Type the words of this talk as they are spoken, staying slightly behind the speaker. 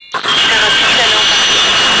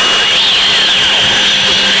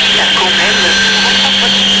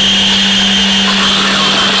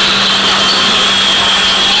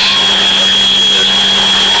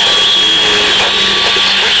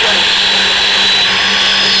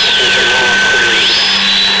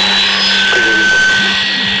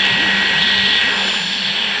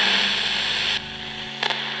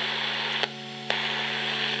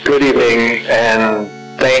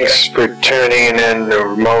tuning in to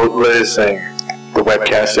Remote Listening, the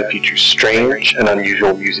webcast that features strange and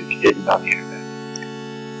unusual music hidden on the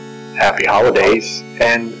internet. Happy holidays,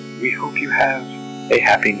 and we hope you have a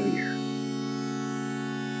happy new year.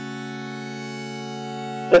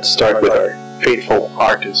 Let's start with our faithful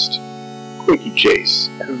artist, Quickie Jace,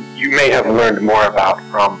 who you may have learned more about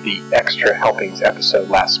from the Extra Helpings episode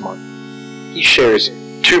last month. He shares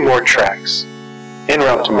 2 more tracks, En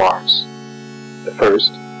Route to Mars. The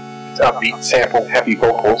first, it's upbeat sample heavy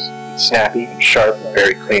vocals, it's snappy and sharp and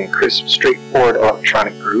very clean, crisp, straightforward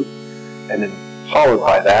electronic groove, and then followed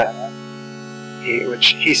by that,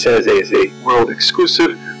 which he says is a world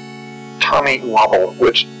exclusive Tommy Wobble,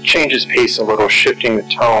 which changes pace a little, shifting the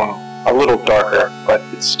tone a little darker, but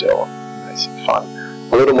it's still nice and fun.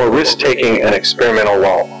 A little more risk-taking and experimental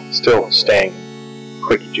while still staying in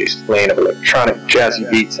Quickie Jace's lane of electronic, jazzy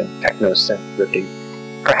beats and techno synth that they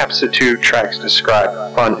perhaps the 2 tracks describe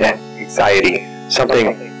fun and anxiety,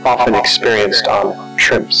 something often experienced on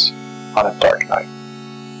trips on a dark night.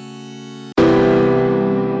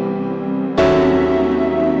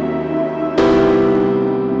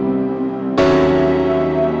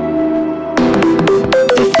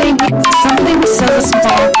 To think something so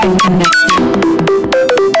small can connect you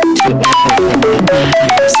to everything that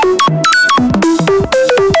matters.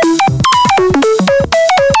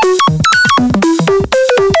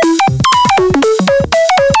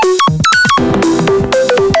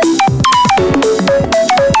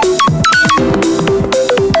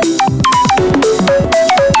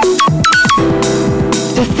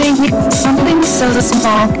 Something so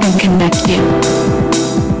small can connect you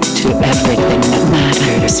to everything that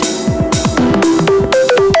matters.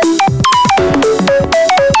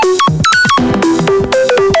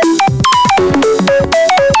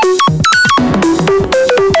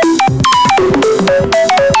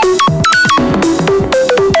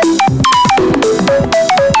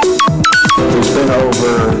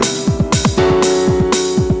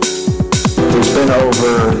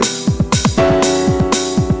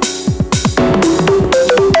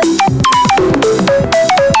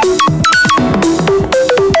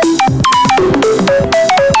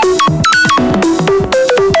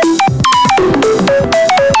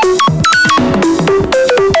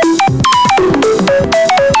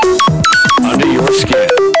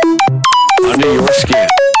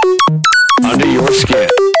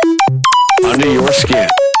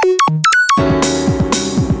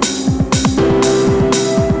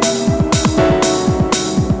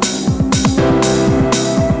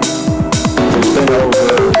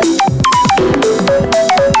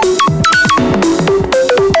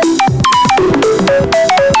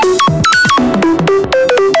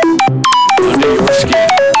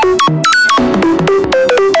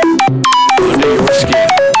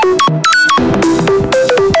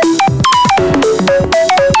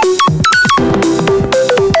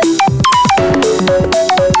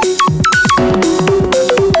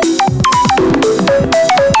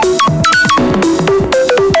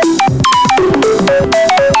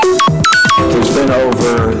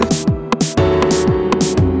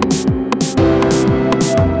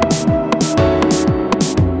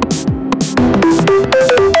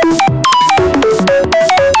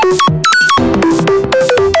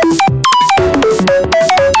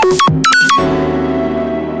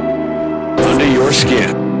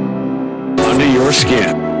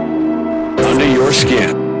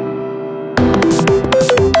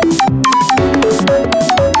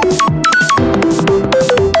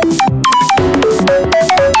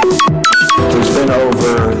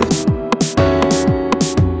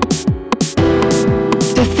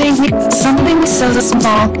 Something so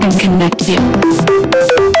small can connect you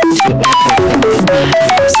to everything that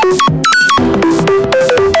matters.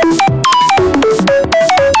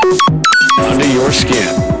 Under your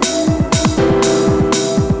skin.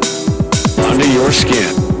 Under your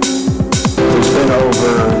skin. Who's been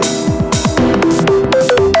over?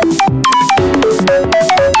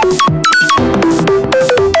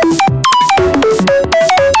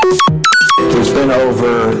 Who's been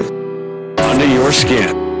over? Under your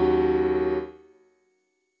skin.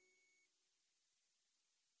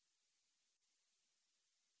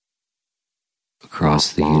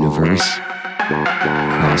 Across the universe,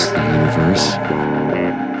 across the universe,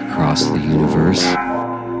 across the universe,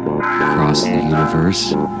 across the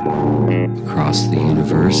universe, across the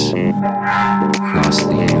universe, across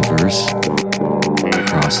the universe,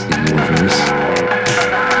 across the universe.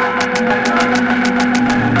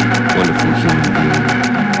 Wonderful human being,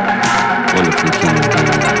 wonderful human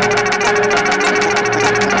being.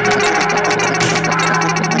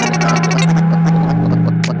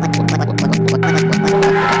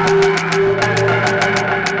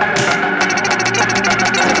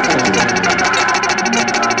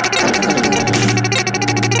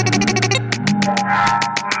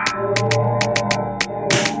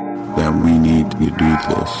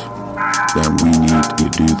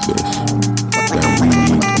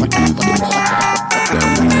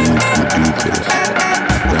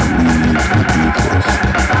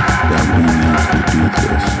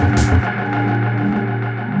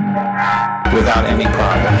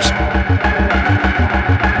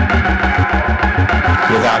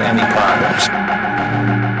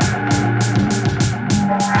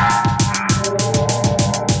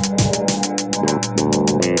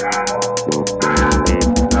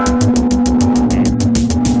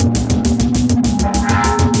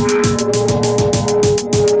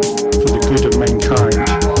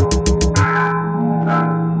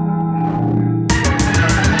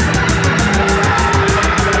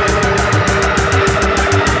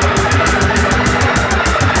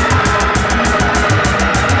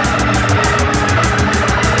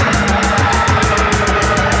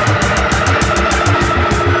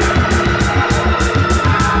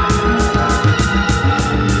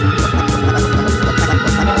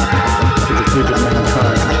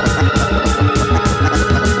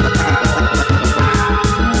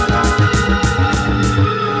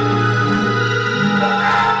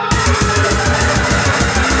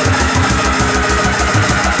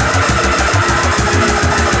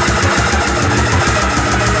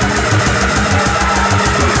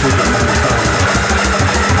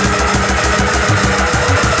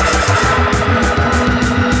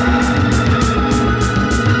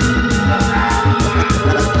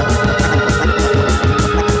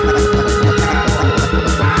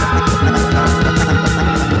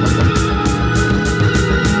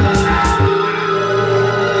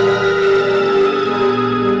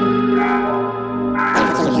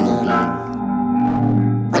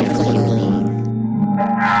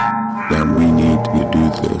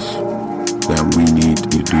 this, that we need to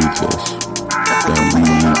do this, that we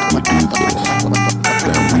need to do this,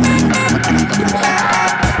 that we need to do this,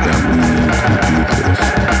 that we need to do this,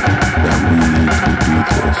 that we need to do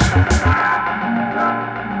this.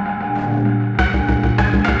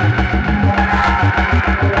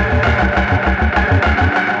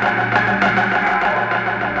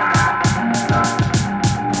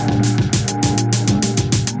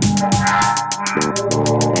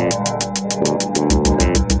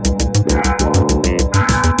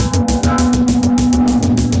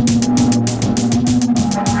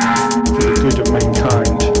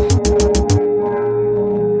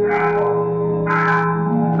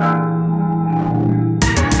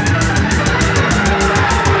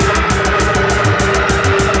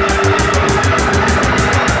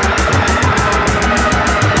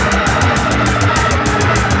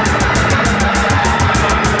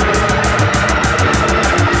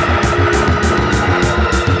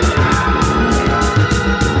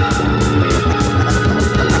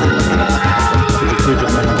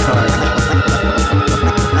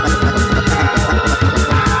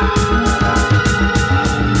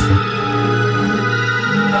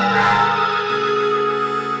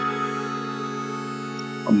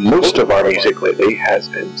 Most of our music lately has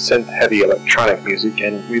been synth-heavy electronic music,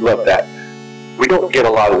 and we love that. We don't get a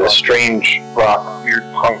lot of the strange rock, weird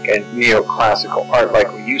punk, and neoclassical art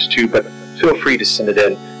like we used to, but feel free to send it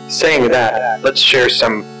in. Saying that, let's share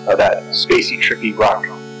some of that spacey, trippy rock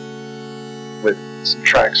with some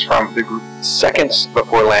tracks from the group Seconds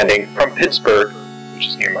Before Landing from Pittsburgh, which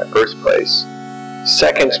is near my birthplace.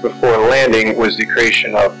 Seconds Before Landing was the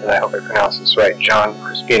creation of, and I hope I pronounce this right, John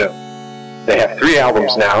Crispino. They have 3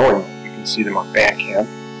 albums now, and you can see them on Bandcamp.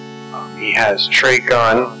 He has Trey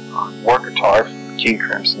Gunn on war guitar from King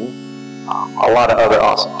Crimson, a lot of other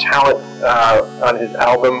awesome talent on his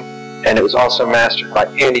album, and it was also mastered by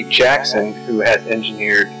Andy Jackson, who has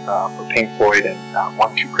engineered for Pink Floyd and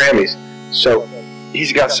won 2 Grammys. So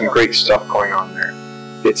he's got some great stuff going on there.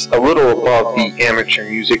 It's a little above the amateur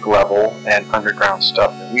music level and underground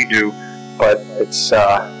stuff that we do, but it's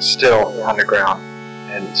still underground.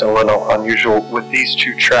 And it's a little unusual with these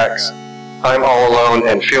 2 tracks, I'm All Alone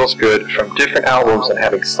and Feels Good, from different albums and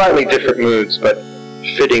having slightly different moods, but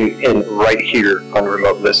fitting in right here on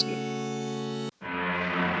Remote Listening.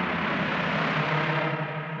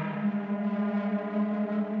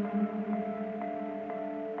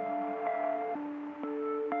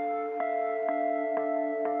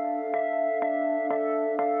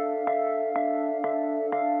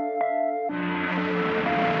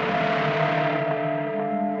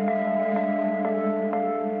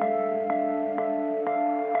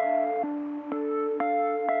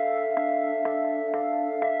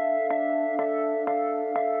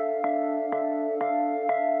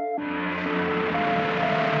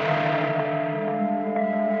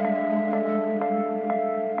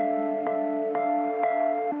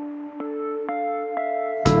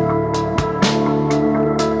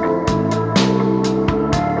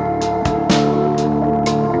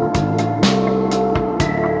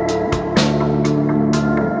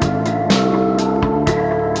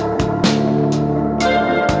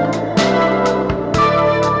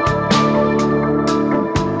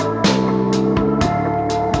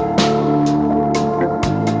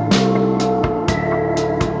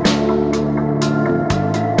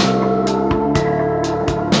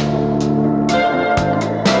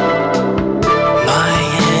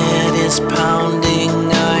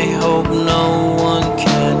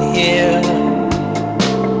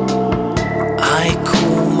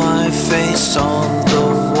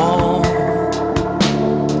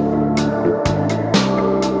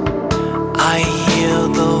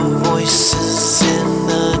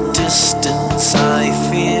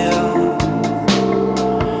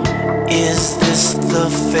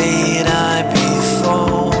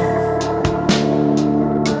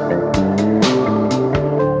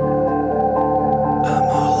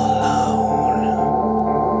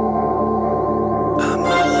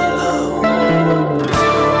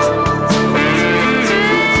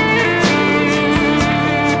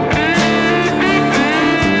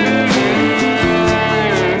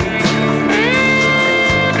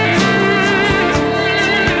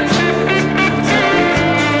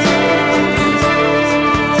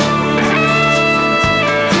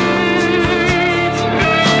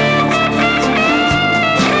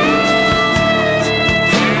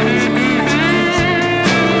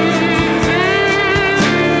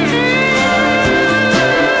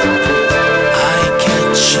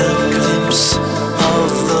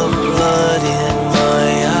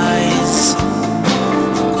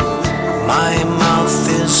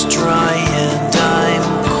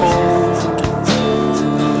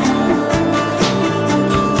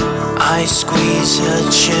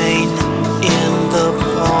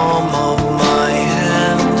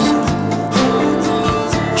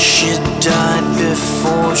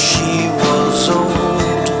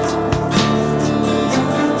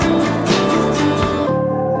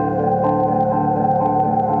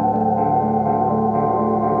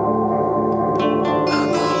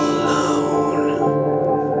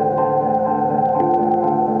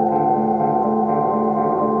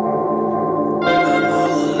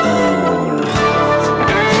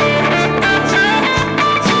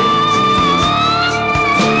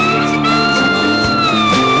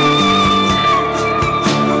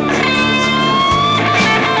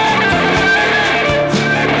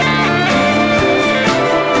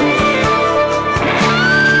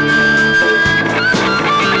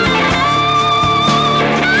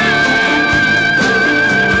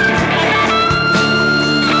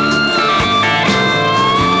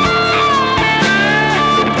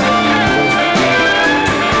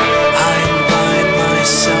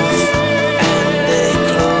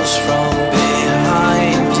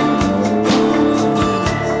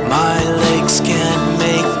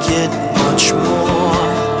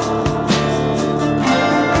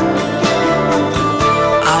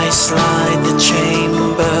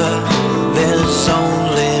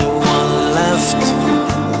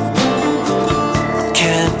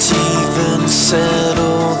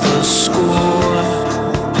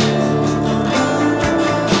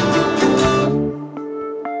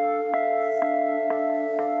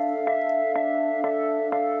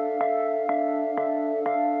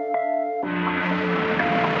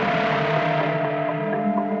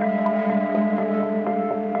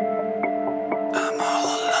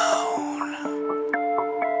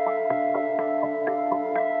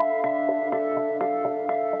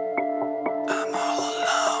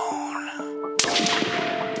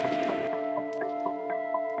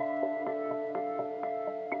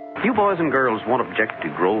 you boys and girls won't object to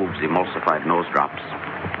Grove's emulsified nose drops,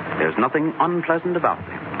 there's nothing unpleasant about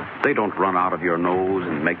them. They don't run out of your nose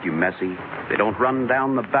and make you messy. They don't run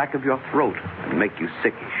down the back of your throat and make you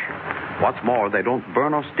sickish. What's more, they don't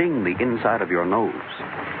burn or sting the inside of your nose.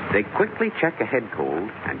 They quickly check a head cold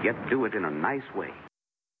and yet do it in a nice way.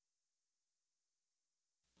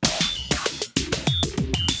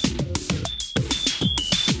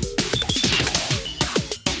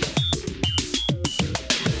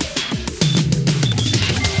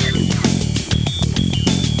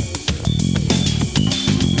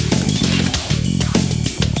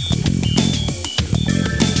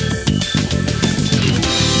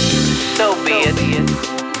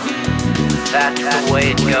 That's the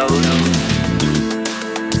way it goes.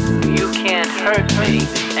 You can't hurt me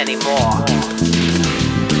anymore.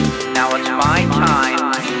 Now it's my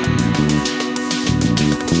time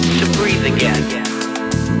to breathe again.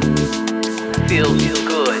 Feels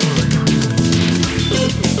good.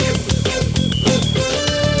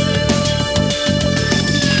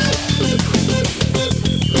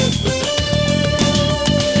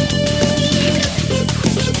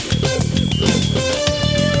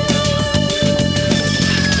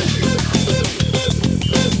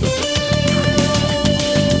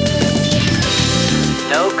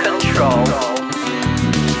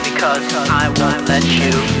 Because I won't let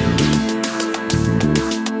you.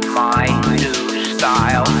 My new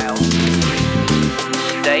style.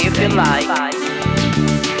 Stay if you like,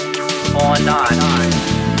 or not.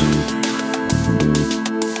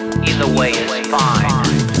 Either way is fine.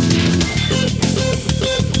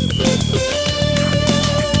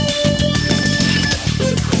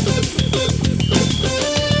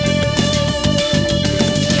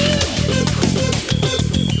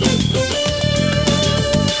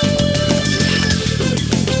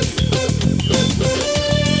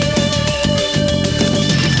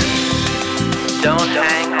 Don't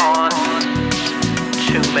hang on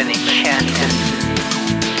too many chances.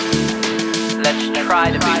 Let's try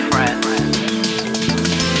to be friends.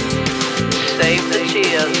 Save the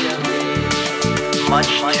tears, much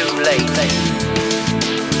too late.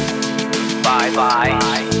 Bye-bye.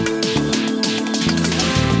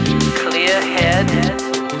 Clear head,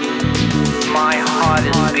 my heart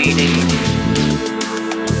is beating.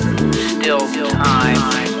 Still time.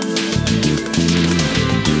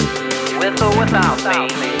 With or without me,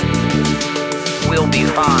 we'll be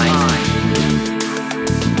fine.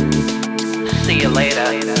 See you later.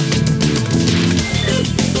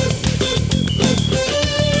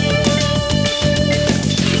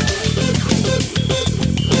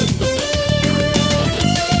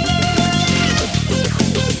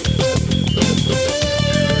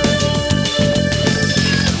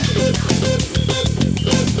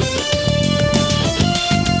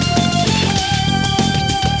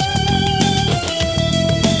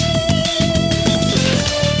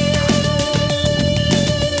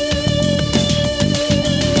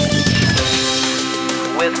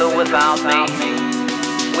 With or without me,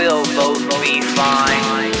 we'll both be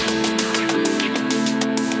fine.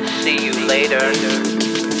 See you later.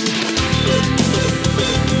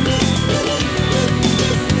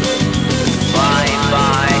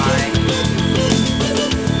 Bye-bye.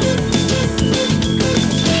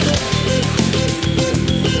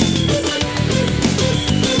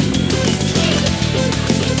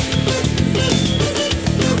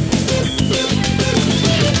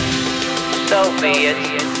 So be it.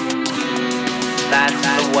 That's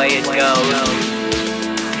the way it goes.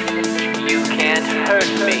 You can't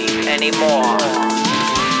hurt me anymore.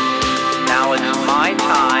 Now it's my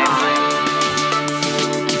time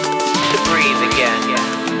to breathe again.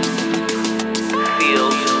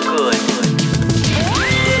 Feels good.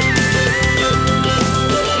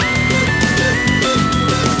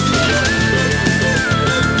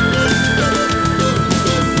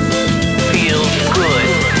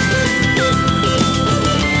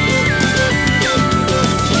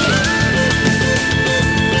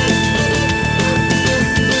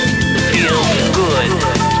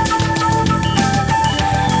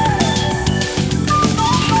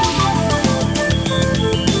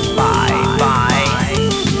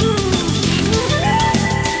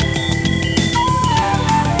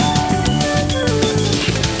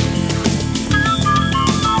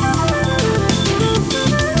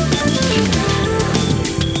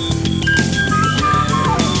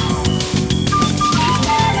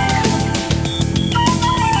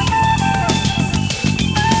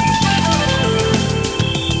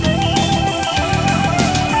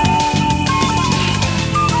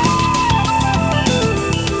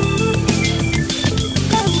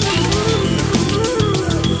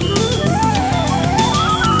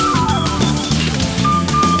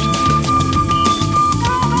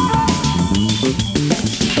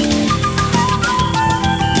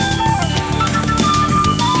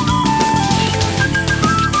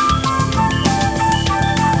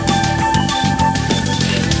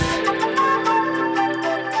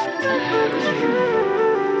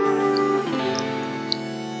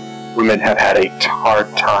 women have had a hard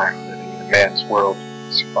time living in a man's world,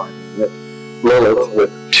 surviving it. Lilith,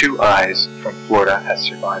 with 2 eyes from Florida, has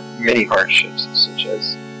survived many hardships, such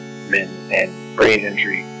as men and brain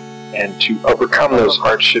injury, and to overcome those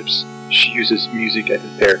hardships, she uses music as a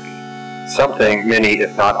therapy, something many,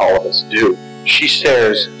 if not all of us, do. She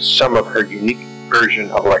shares some of her unique version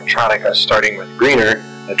of electronica, starting with Greener,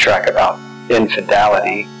 a track about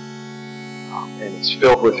infidelity, and it's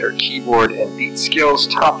filled with her keyboard and beat skills,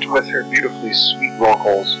 topped with her beautifully sweet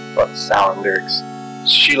vocals but sour lyrics.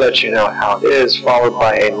 She lets you know how it is, followed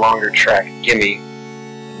by a longer track, Gimme,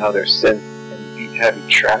 another synth and beat-heavy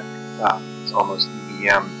track. It's almost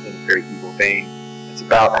EDM in a very evil vein. It's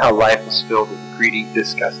about how life is filled with greedy,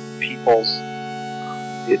 disgusting peoples.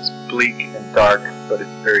 It's bleak and dark, but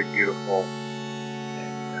it's very beautiful.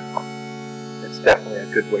 And it's definitely a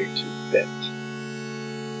good way to vent.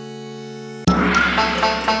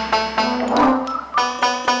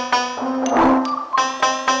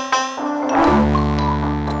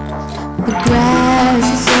 The grass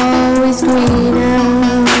is always greener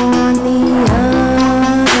on the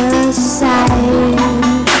other side,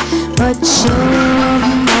 but you're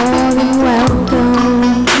more than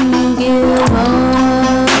welcome to give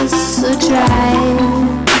us a try.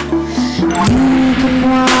 You can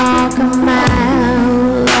walk a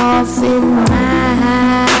mile off in my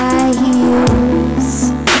high heels,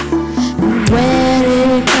 and when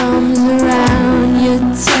it comes around, you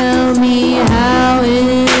tell me how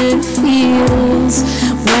it feels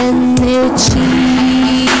when they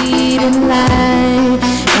cheat and lie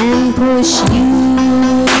and push you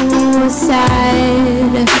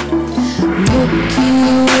aside. Look you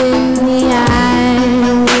in the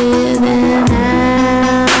eye with an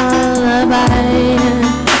alibi.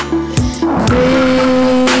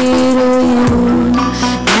 Cradle you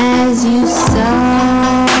as you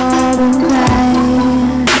sob and cry.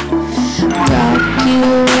 Rock you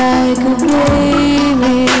like a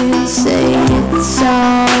baby and say it's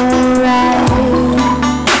alright.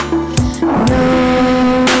 No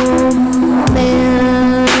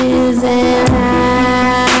man is an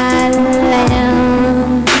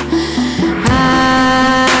island. I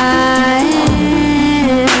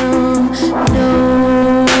am no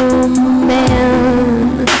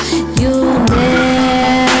man. You'll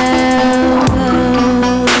never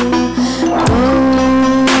go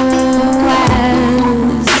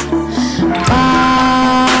as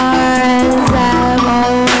far as I've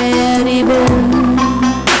already been.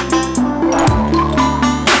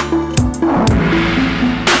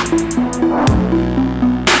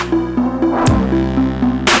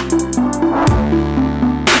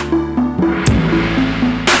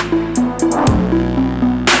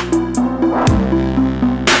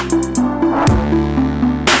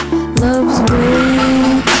 Love's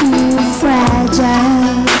way too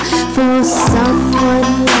fragile for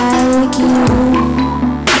someone like you.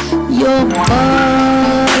 Your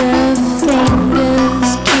butterfingers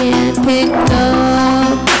can't pick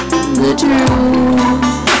up the truth.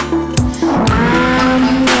 I'm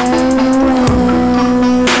aware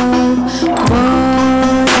of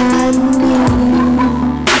what I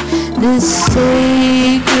need. This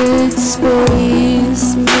sacred space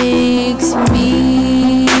makes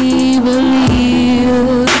me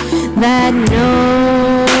believe that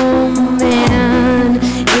no man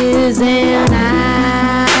is an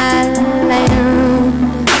island,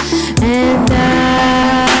 and I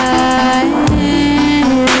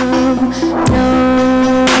am no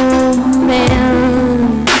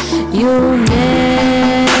man. You'll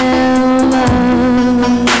never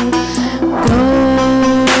go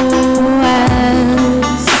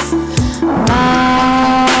as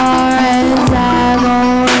far as I've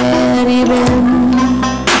already been.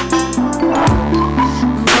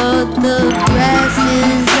 But the grass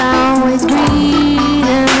is always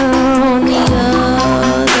greener on the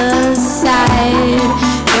other side.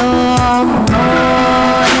 You're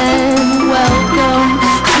more than welcome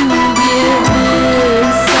to give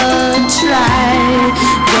this a try.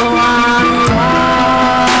 Go on,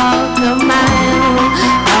 walk a mile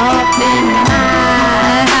off in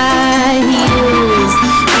my high heels,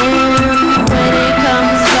 and when it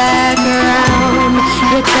comes back around,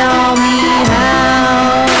 you tell me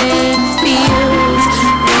how it feels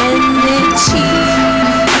when they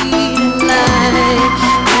cheat and lie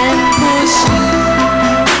and push you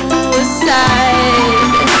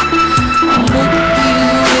aside. Look you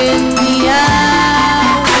in the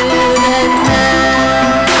eye with an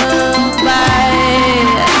alibi.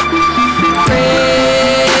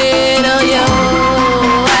 Cradle you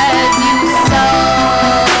as you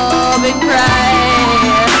sob and cry.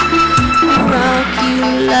 Rock you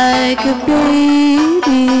like a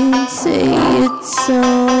baby.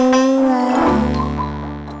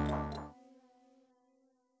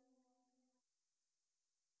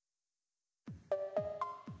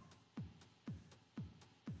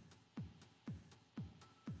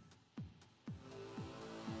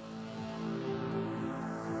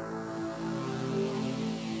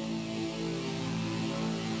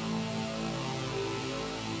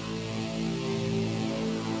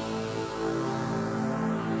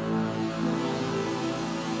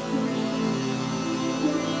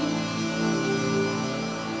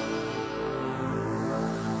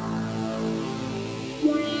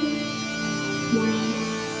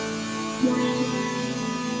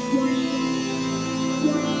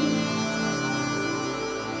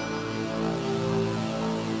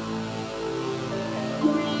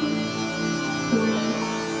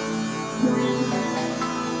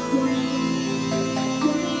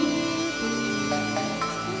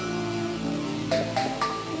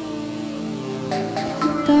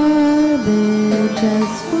 garbage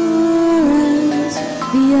as far as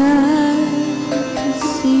the eye can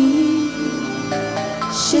see.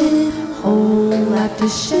 Shithole after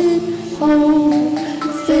shithole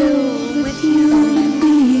filled with human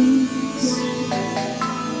beings.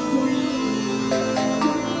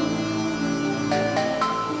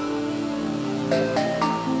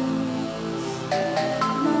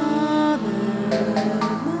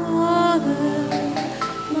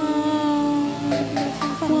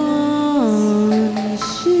 One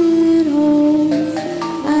shithole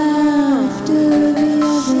after the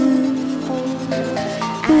other,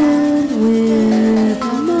 filled with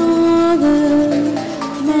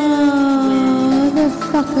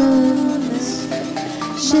motherfuckers.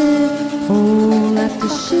 Shithole after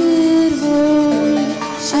shithole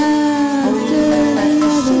after the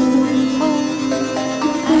other,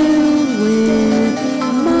 filled with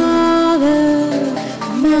motherfuckers.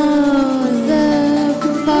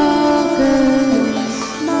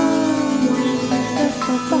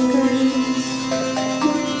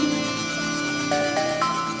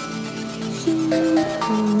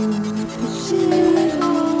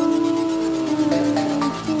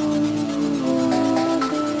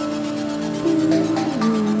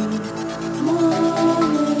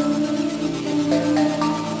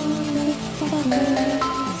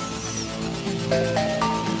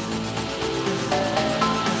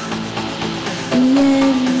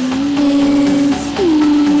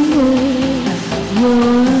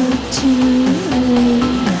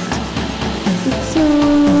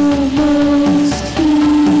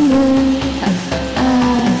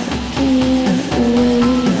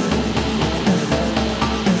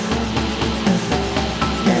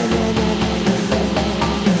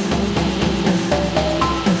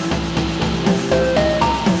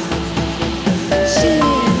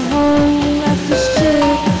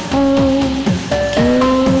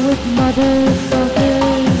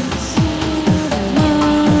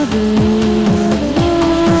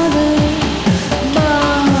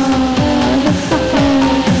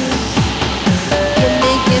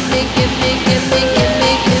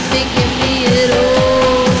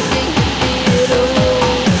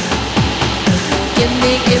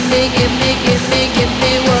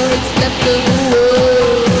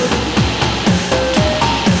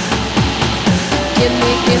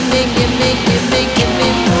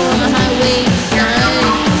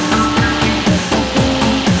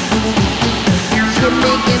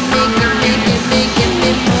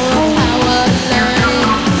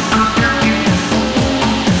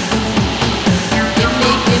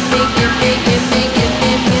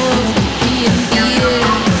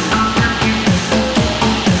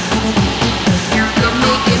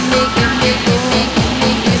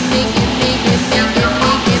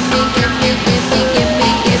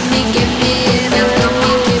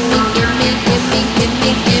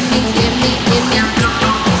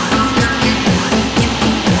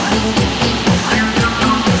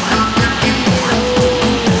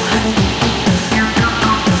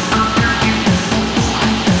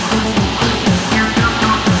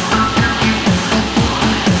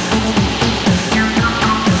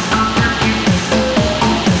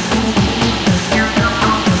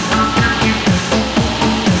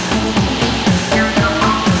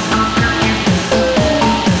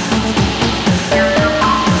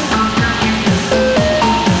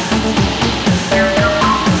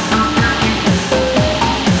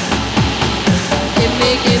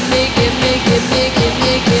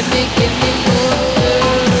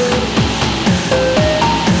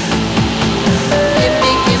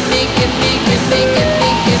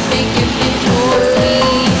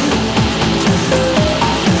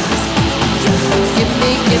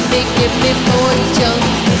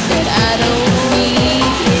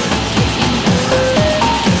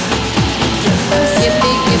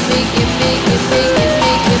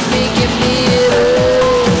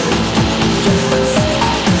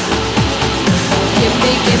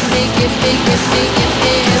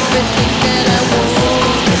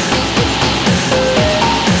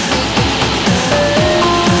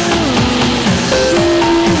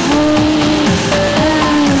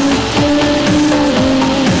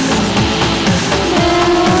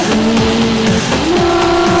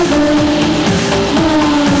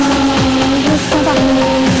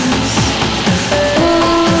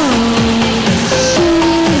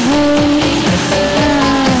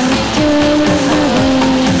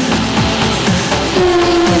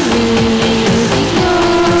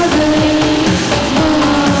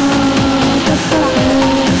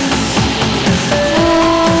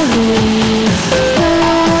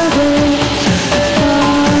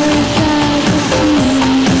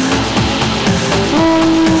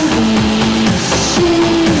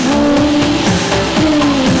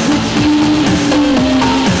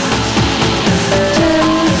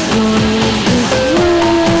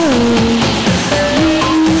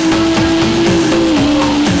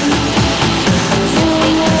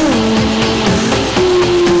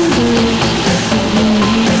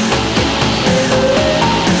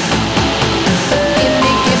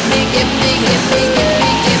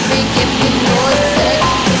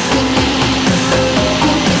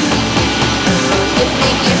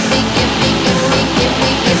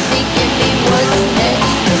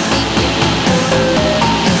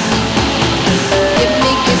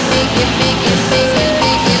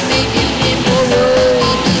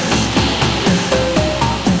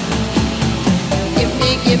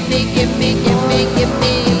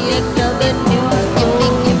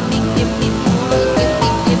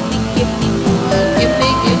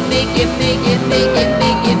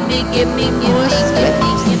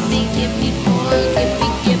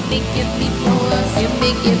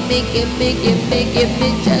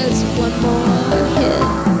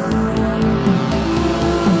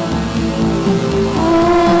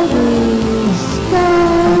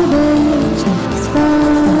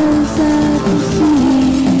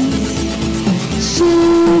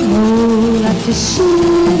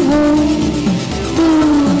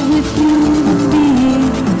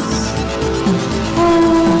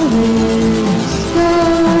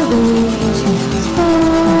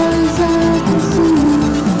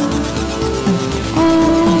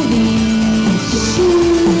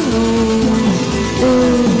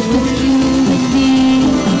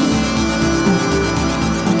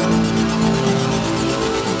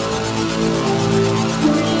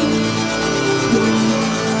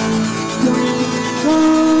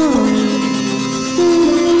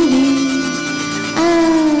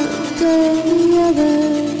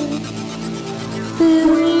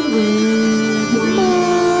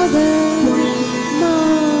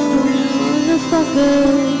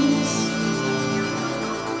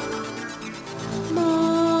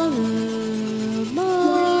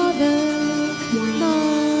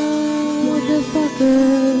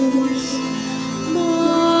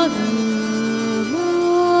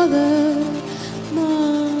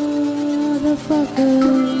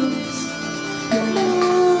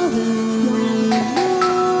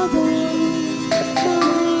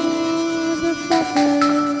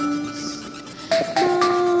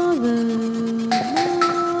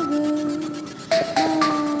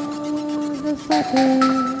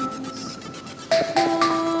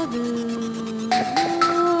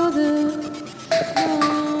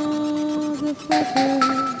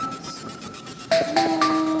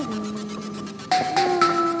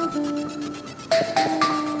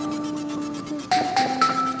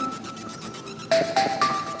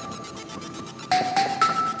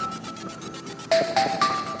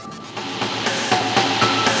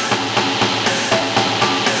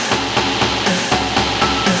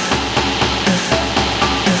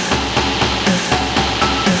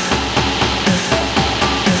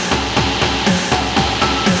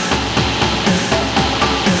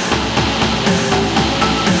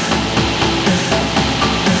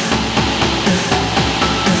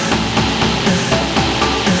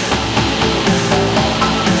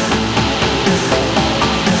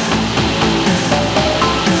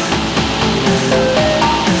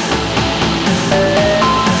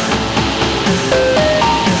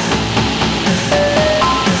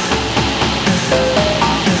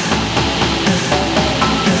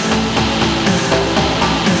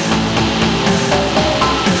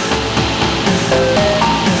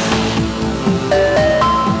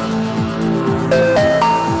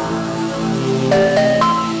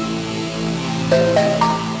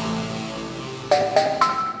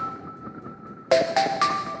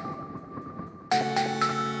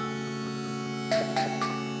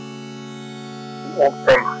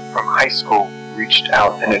 From high school reached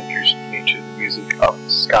out and introduced me to the music of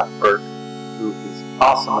Scott Burke, who is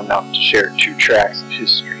awesome enough to share 2 tracks of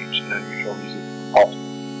his strange and unusual music from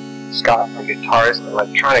Baltimore. Scott, a guitarist and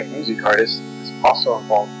electronic music artist, is also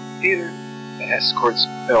involved in theater and has scored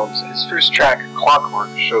some films. His first track, Clockwork,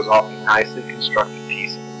 shows off a nicely constructed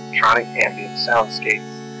piece of electronic ambient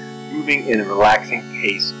soundscapes, moving in a relaxing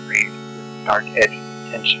pace framed with dark edges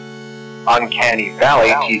of tension. Uncanny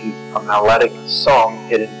Valley teases a melodic song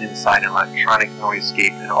hidden inside an electronic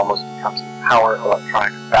noisescape and almost becomes a power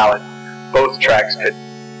electronic ballad. Both tracks could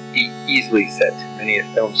be easily set to many a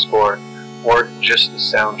film score or just the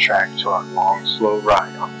soundtrack to our long, slow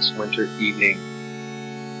ride on this winter evening.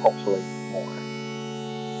 Hopefully more.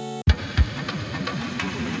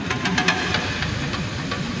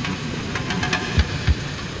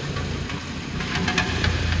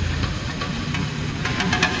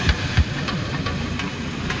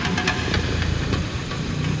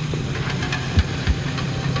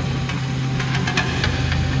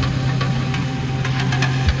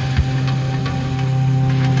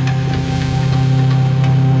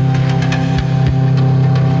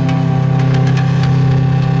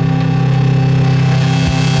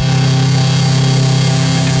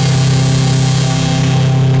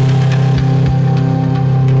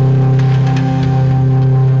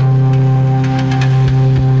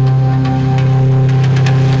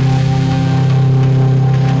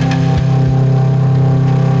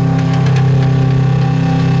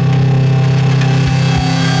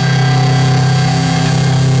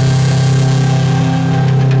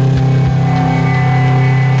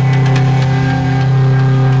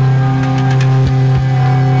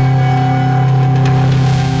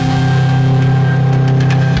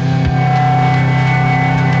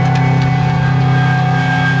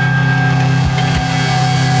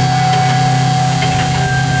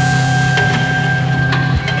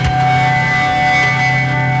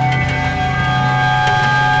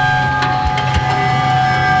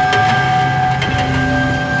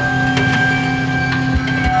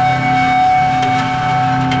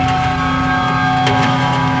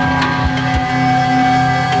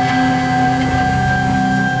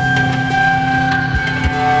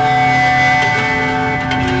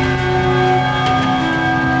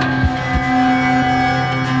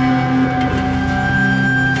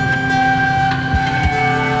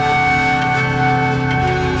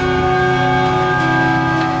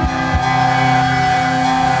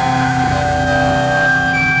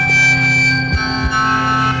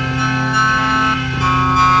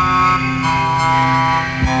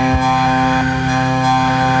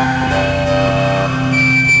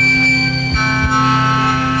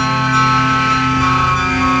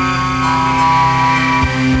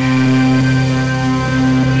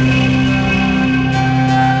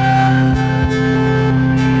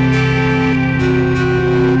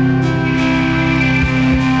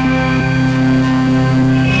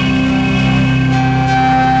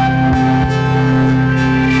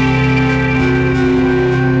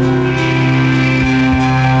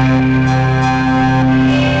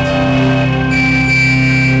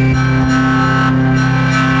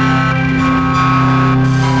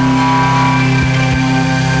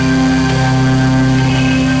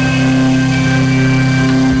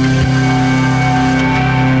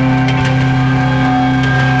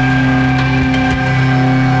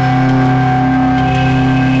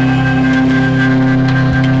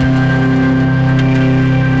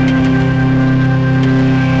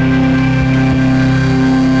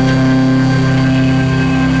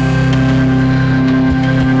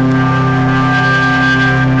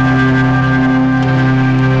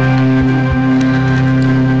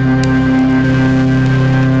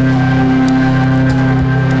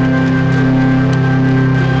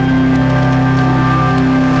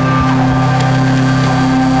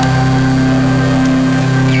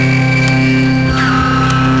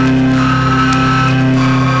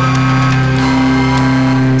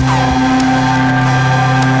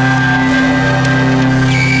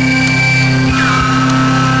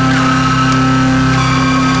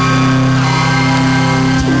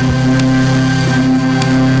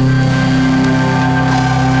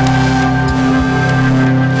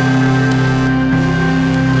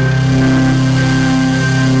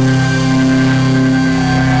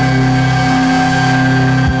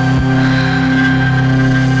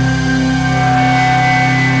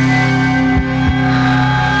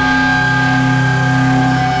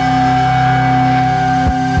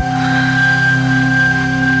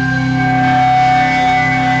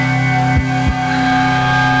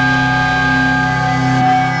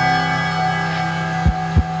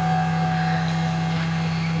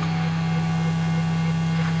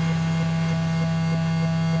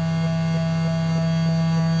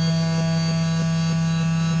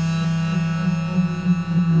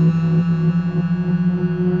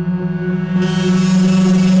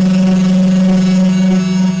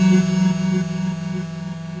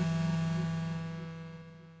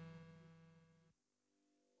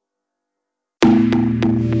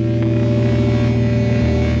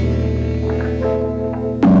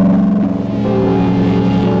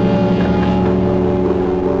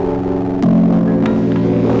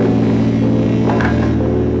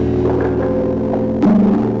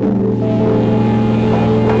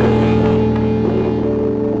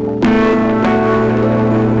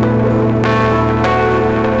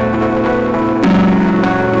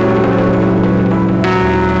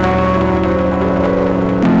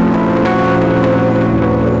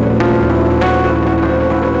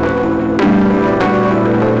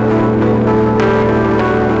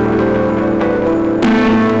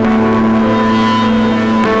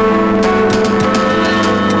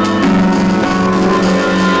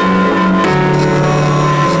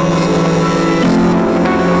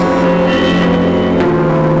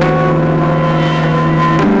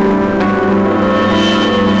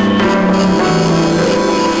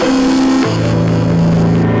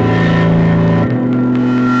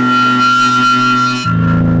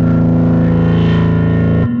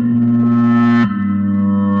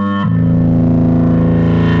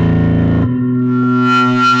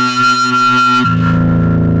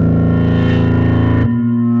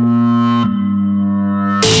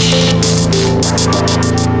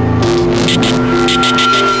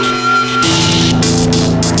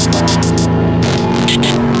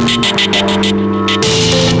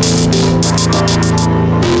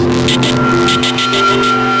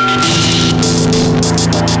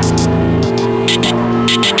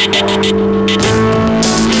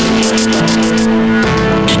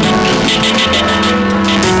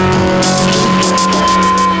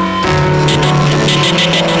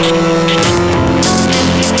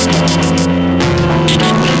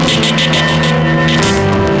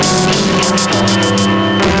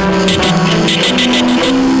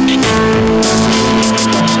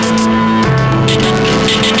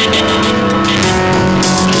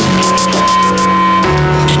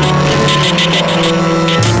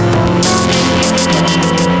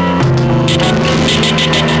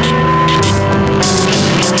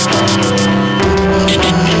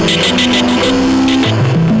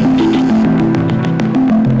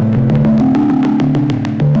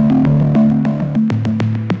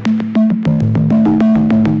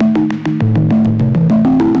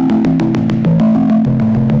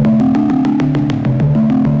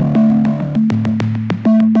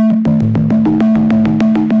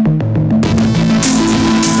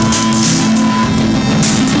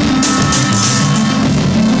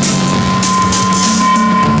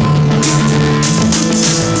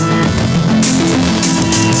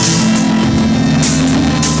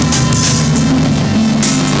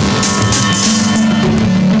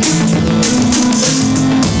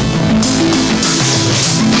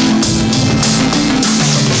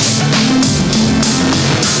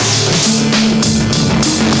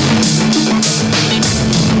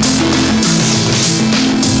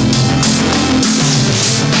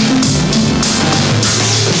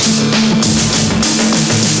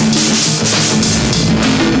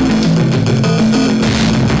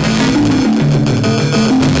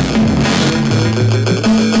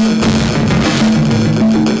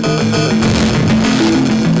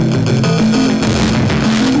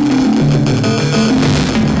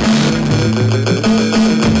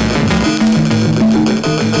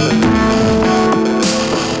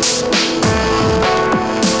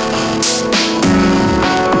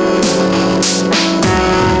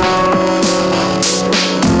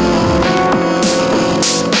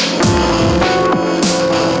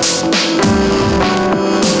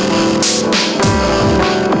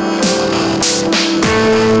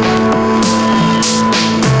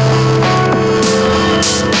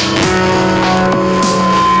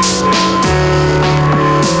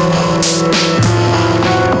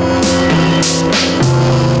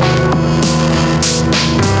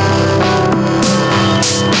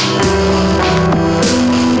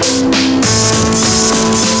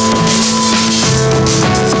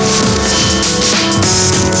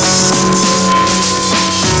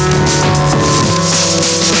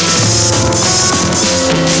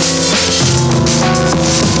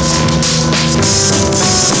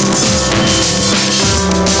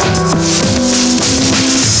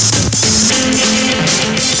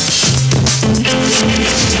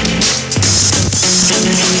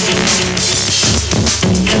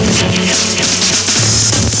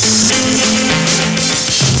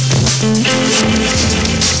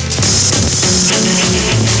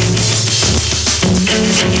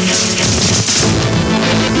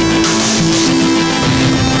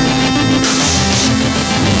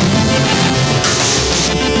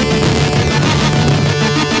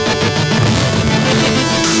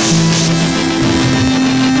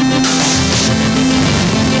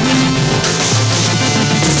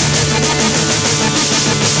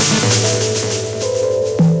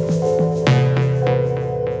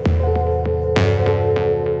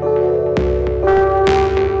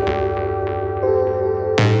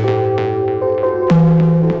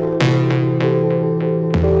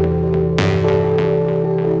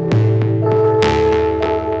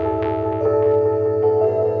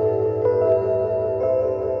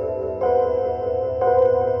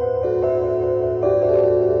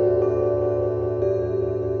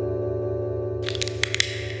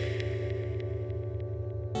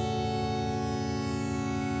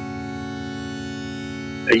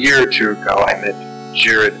 A year or two ago, I met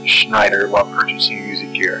Jared Schneider while purchasing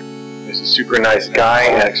music gear. He was a super nice guy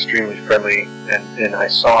and extremely friendly, and I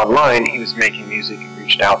saw online he was making music and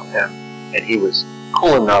reached out to him, and he was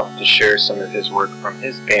cool enough to share some of his work from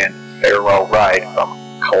his band Farewell Ride from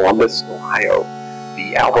Columbus, Ohio.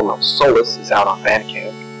 The album of Solace is out on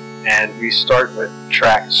Bandcamp, and we start with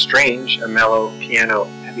track Strange, a mellow piano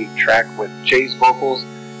heavy track with Jay's vocals,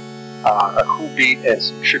 a cool beat, and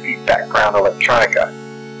some trippy background electronica.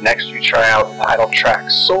 Next we try out the title track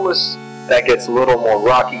Solace. That gets a little more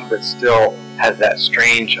rocky, but still has that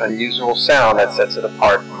strange, unusual sound that sets it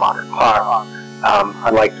apart from modern pop.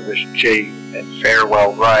 I'd like to wish Jay and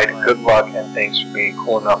Farewell Ride good luck, and thanks for being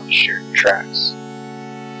cool enough to share your tracks.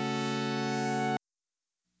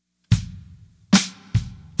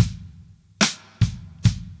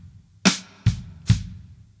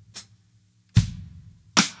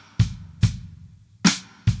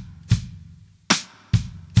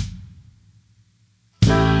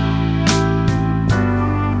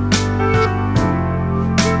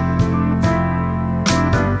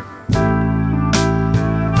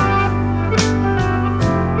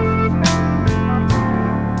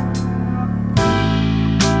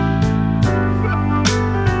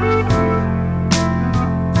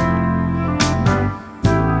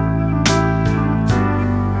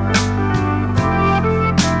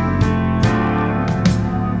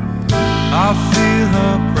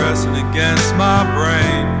 Against my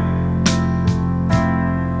brain,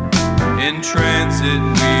 in transit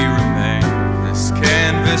we remain, this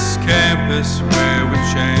canvas campus where we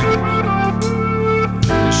change.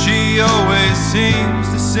 And she always seems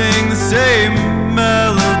to sing the same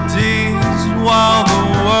melodies, and while the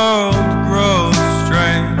world grows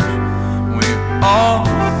strange, we all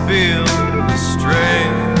feel the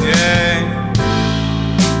strain.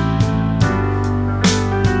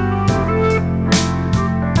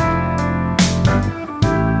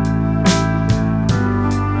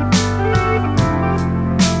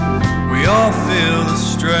 All feel the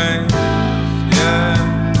strain, yeah,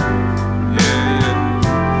 yeah, yeah.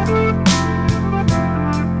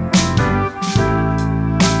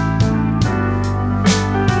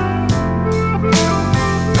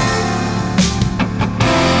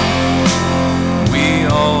 We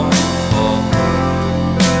all fall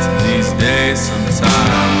to these days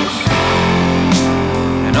sometimes,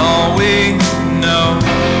 and all we know,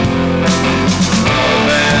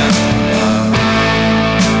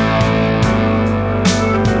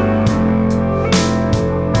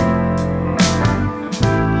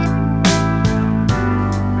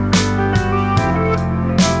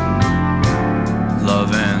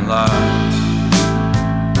 love and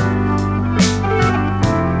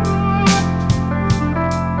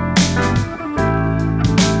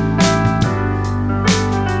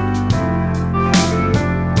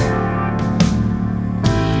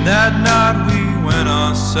that night we went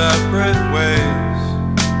our separate ways.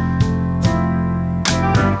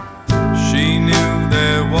 She knew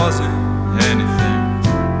there wasn't anything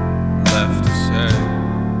left to say,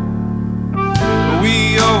 but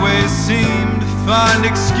we always seemed to find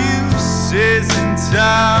excuses in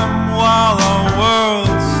time while our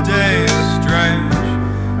world stays strange,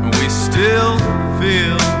 and we still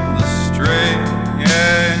feel the strain.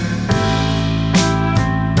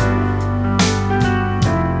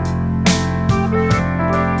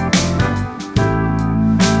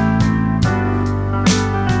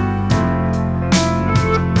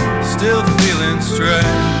 Still feeling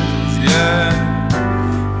strange, yeah,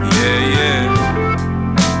 yeah, yeah.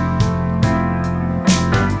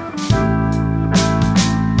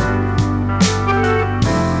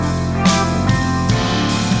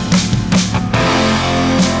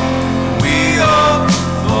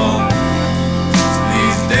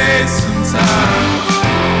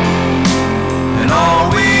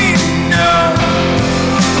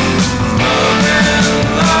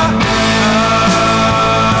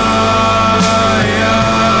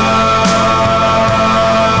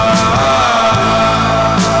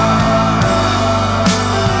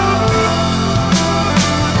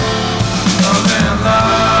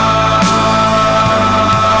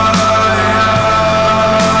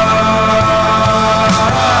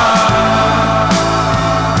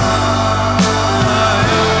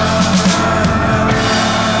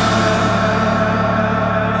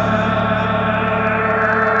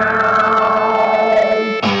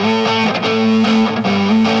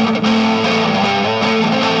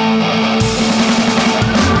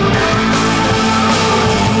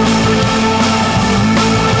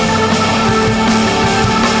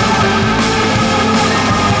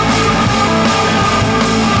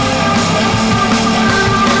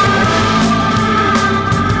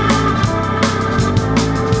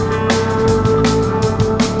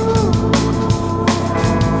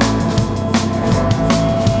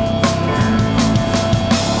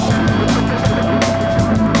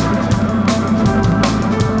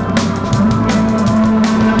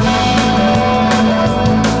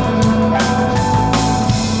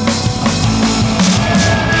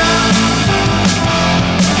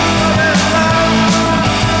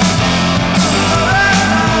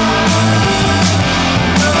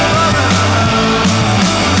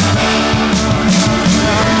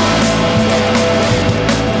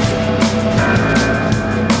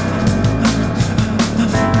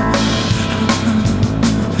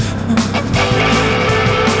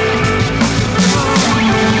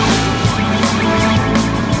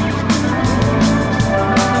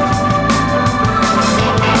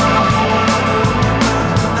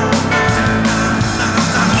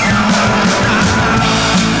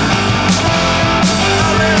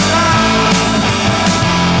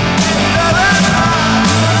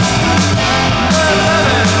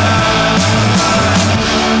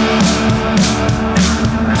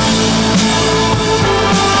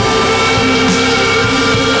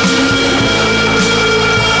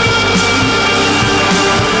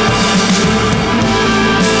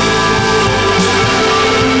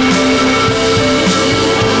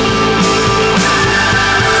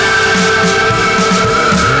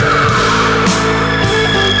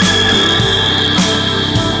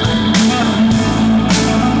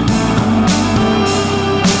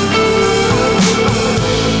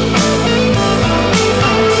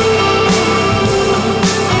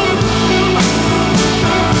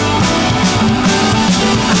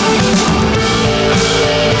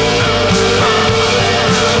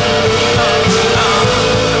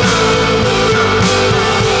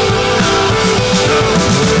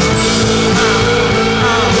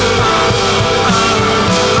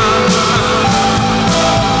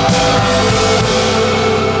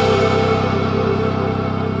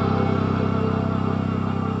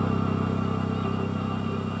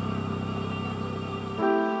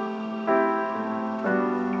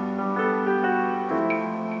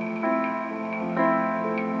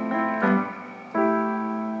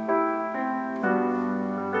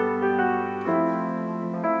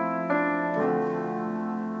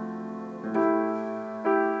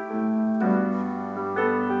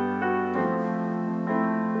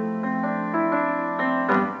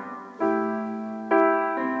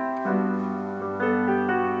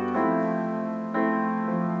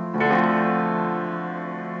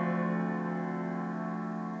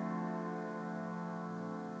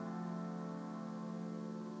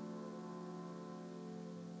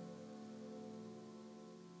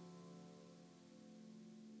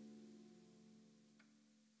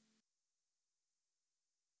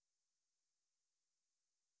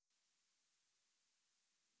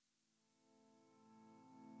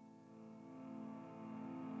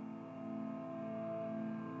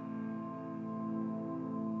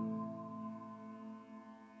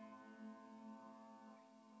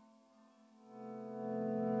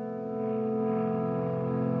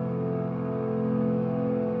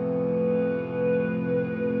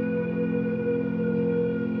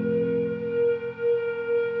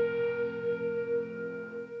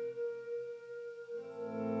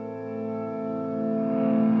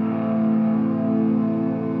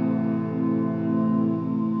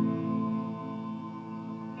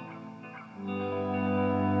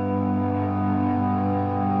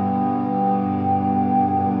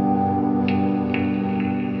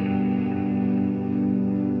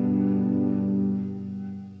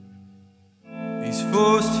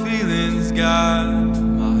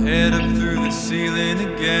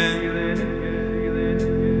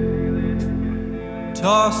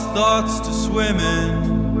 toss thoughts to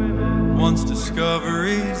swimming once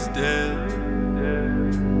discovery's dead.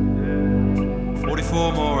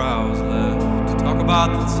 44 more hours left to talk about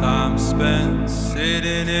the time spent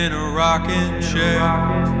sitting in a rocking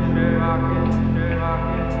chair.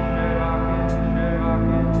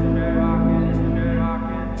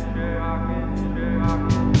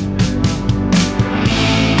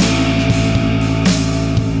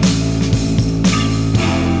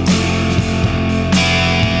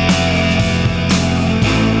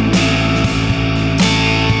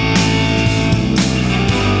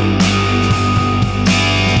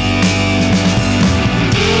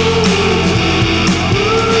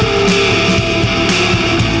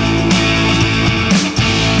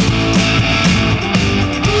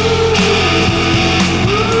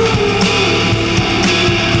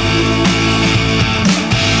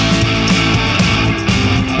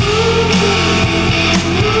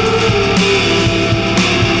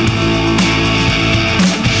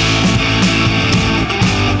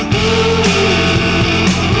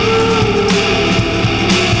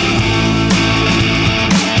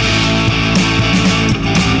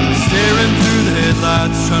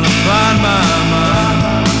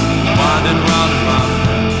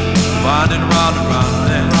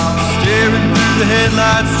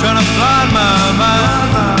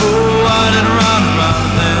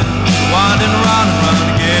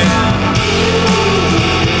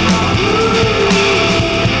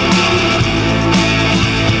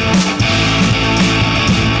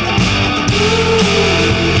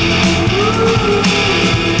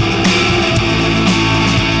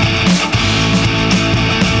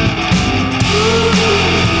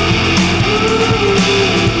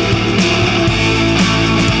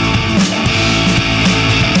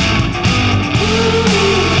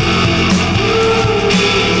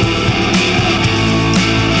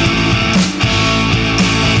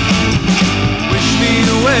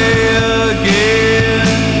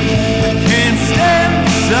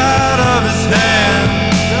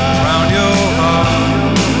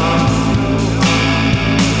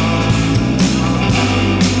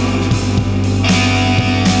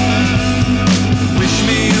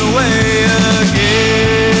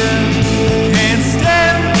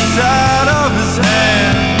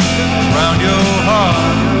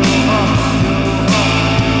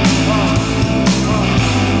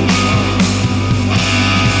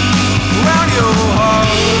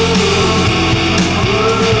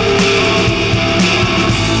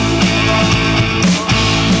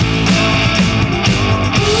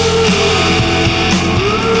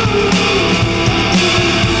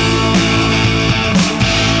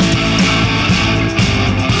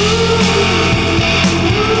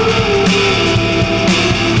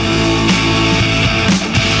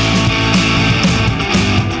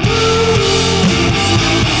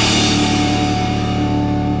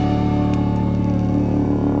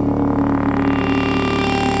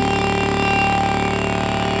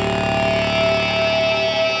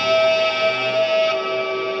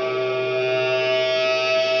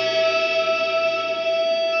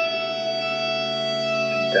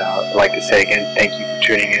 I'd like to say again, thank you for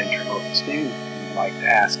tuning in to Remote Listening. I'd like to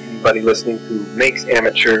ask anybody listening who makes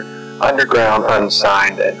amateur, underground,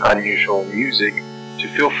 unsigned, and unusual music to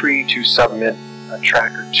feel free to submit a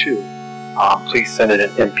track or two. Please send it in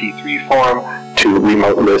MP3 form to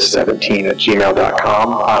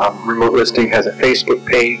remotelist17@gmail.com. Remote Listening has a Facebook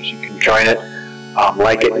page. You can join it,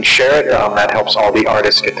 like it, and share it. That helps all the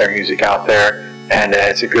artists get their music out there, and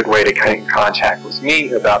it's a good way to get in contact with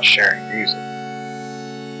me about sharing music.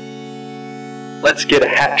 Let's get a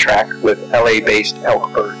hat track with LA-based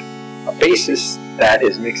Elkbird, a bassist that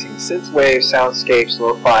is mixing synthwave, soundscapes,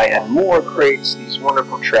 lo-fi, and more, creates these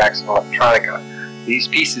wonderful tracks in electronica. These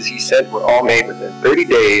pieces, he said, were all made within 30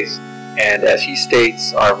 days, and as he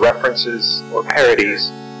states, are references or parodies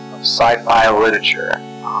of sci-fi literature.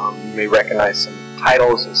 You may recognize some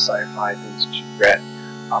titles as sci-fi things that you've read.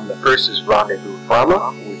 The first is Rendezvous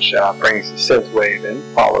Brahma, which brings the synthwave in,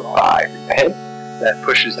 followed by Repent, that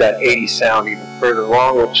pushes that 80s sound even further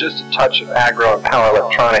along with just a touch of aggro and power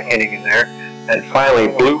electronic hitting in there. And finally,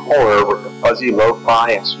 Blue Horror with the fuzzy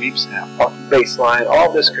lo-fi and sweeps and a funky bass line.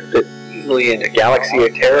 All this could fit easily into Galaxy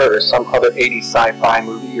of Terror or some other 80s sci-fi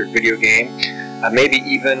movie or video game. Maybe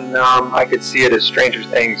even I could see it as Stranger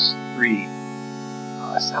Things 3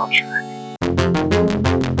 soundtrack.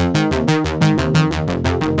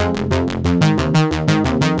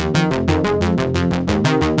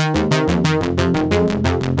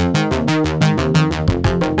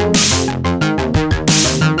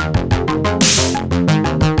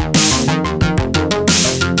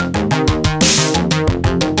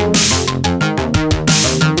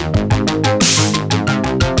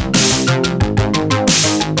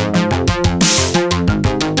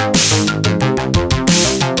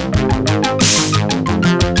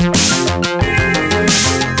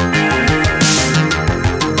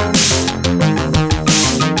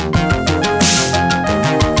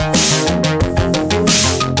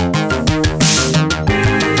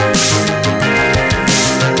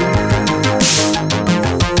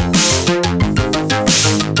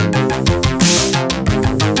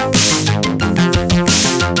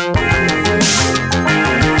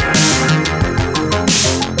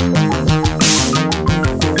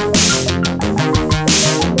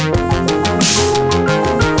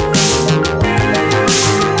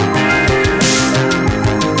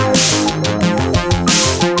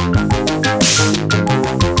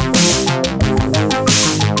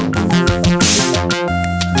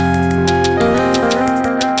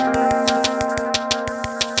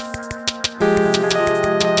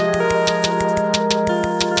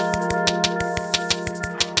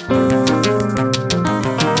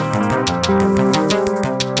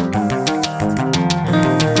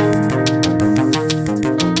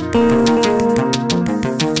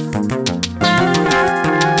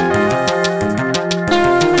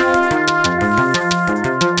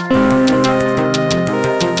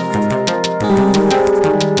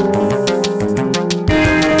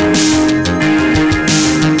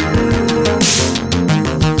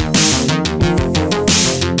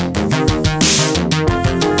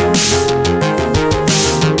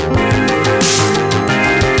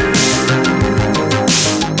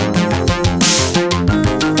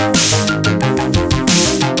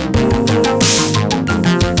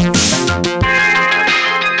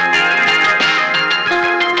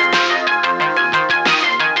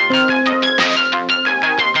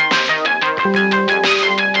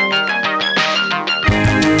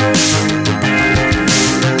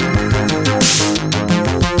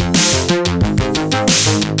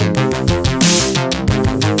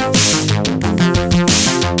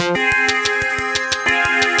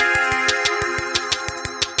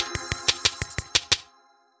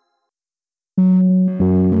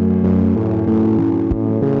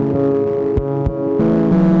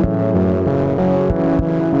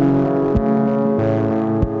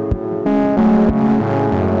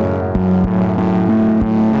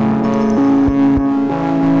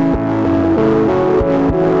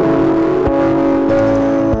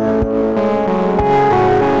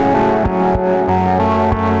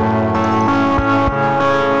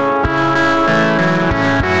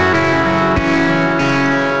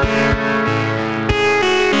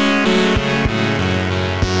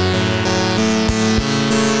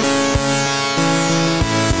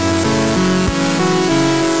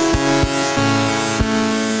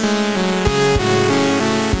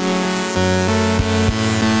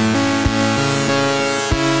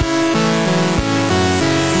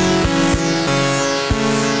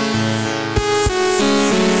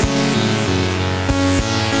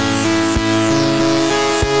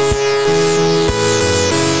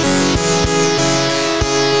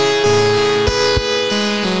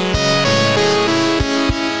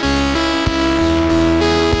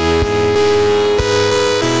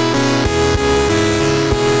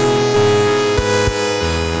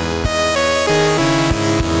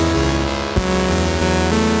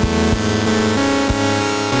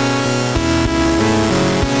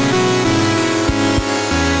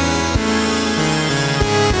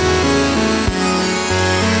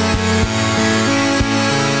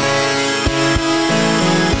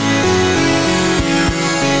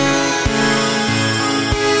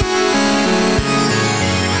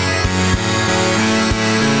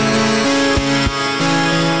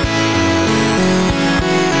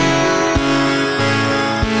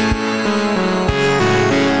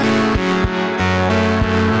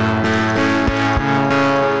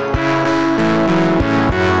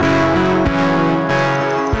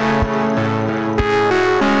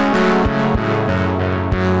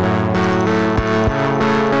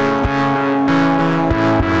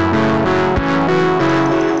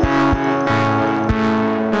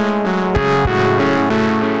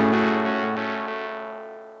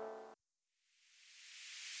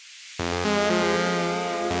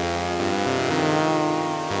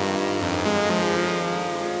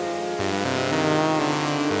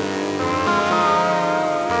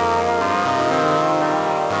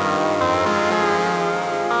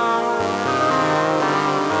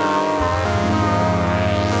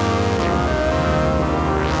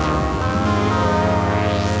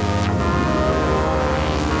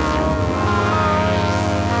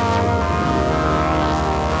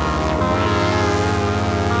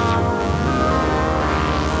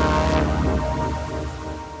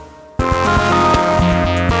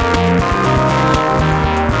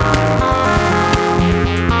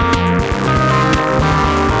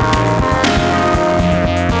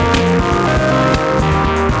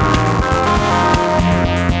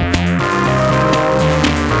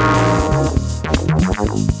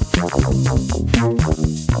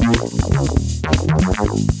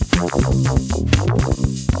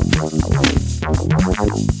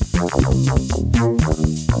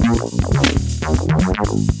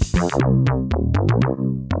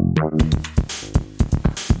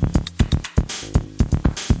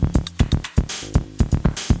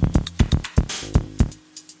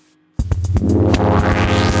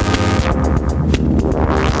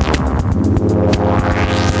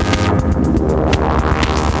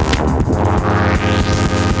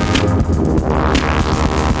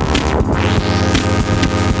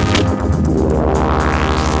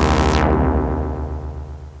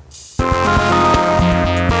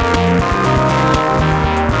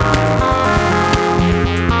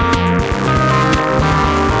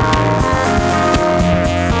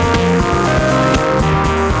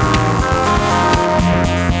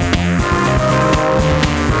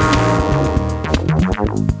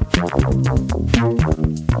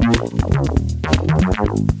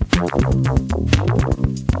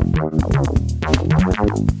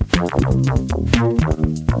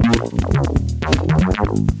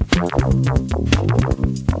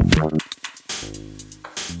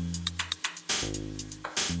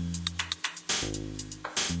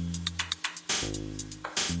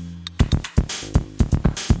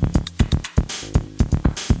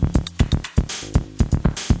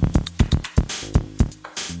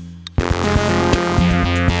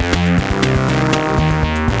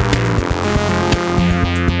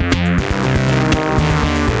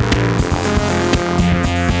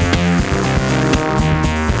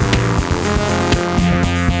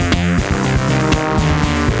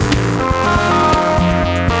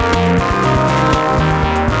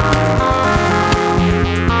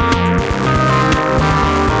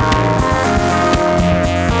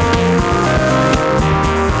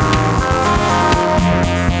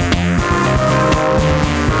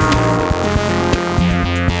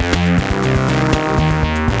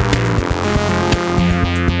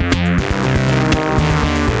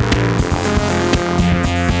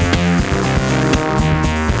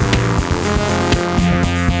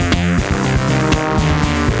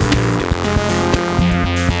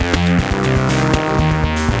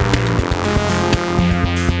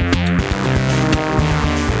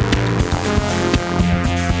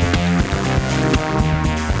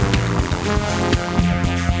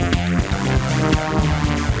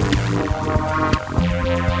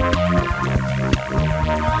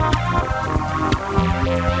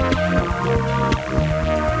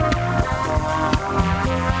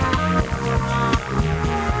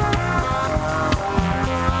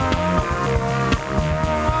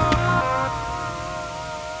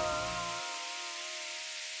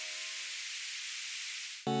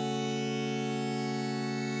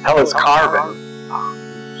 Hellas Carbon,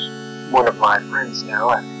 who's one of my friends now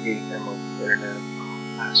after meeting him over the internet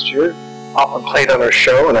last year, often played on our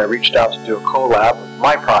show, and I reached out to do a collab with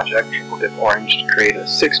my project, Triple Dip Orange, to create a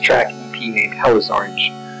 6-track EP named Hellas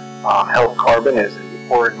Orange. Hellas Carbon is a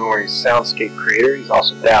horror noise soundscape creator. He's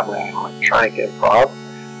also dabbling in electronic improv.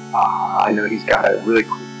 I know he's got a really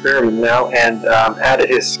cool experiment now, and added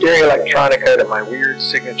his scary electronica to my weird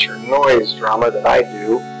signature noise drama that I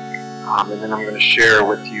do. And then I'm going to share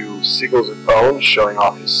with you Siggles of Bones, showing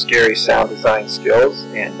off his scary sound design skills,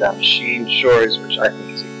 and Machine Shores, which I think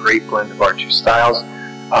is a great blend of our two styles.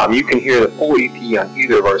 You can hear the full EP on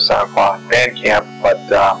either of our SoundCloud and Bandcamp,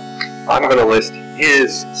 but I'm going to list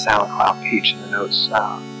his SoundCloud page in the notes.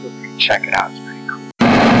 Feel free to check it out. It's pretty cool.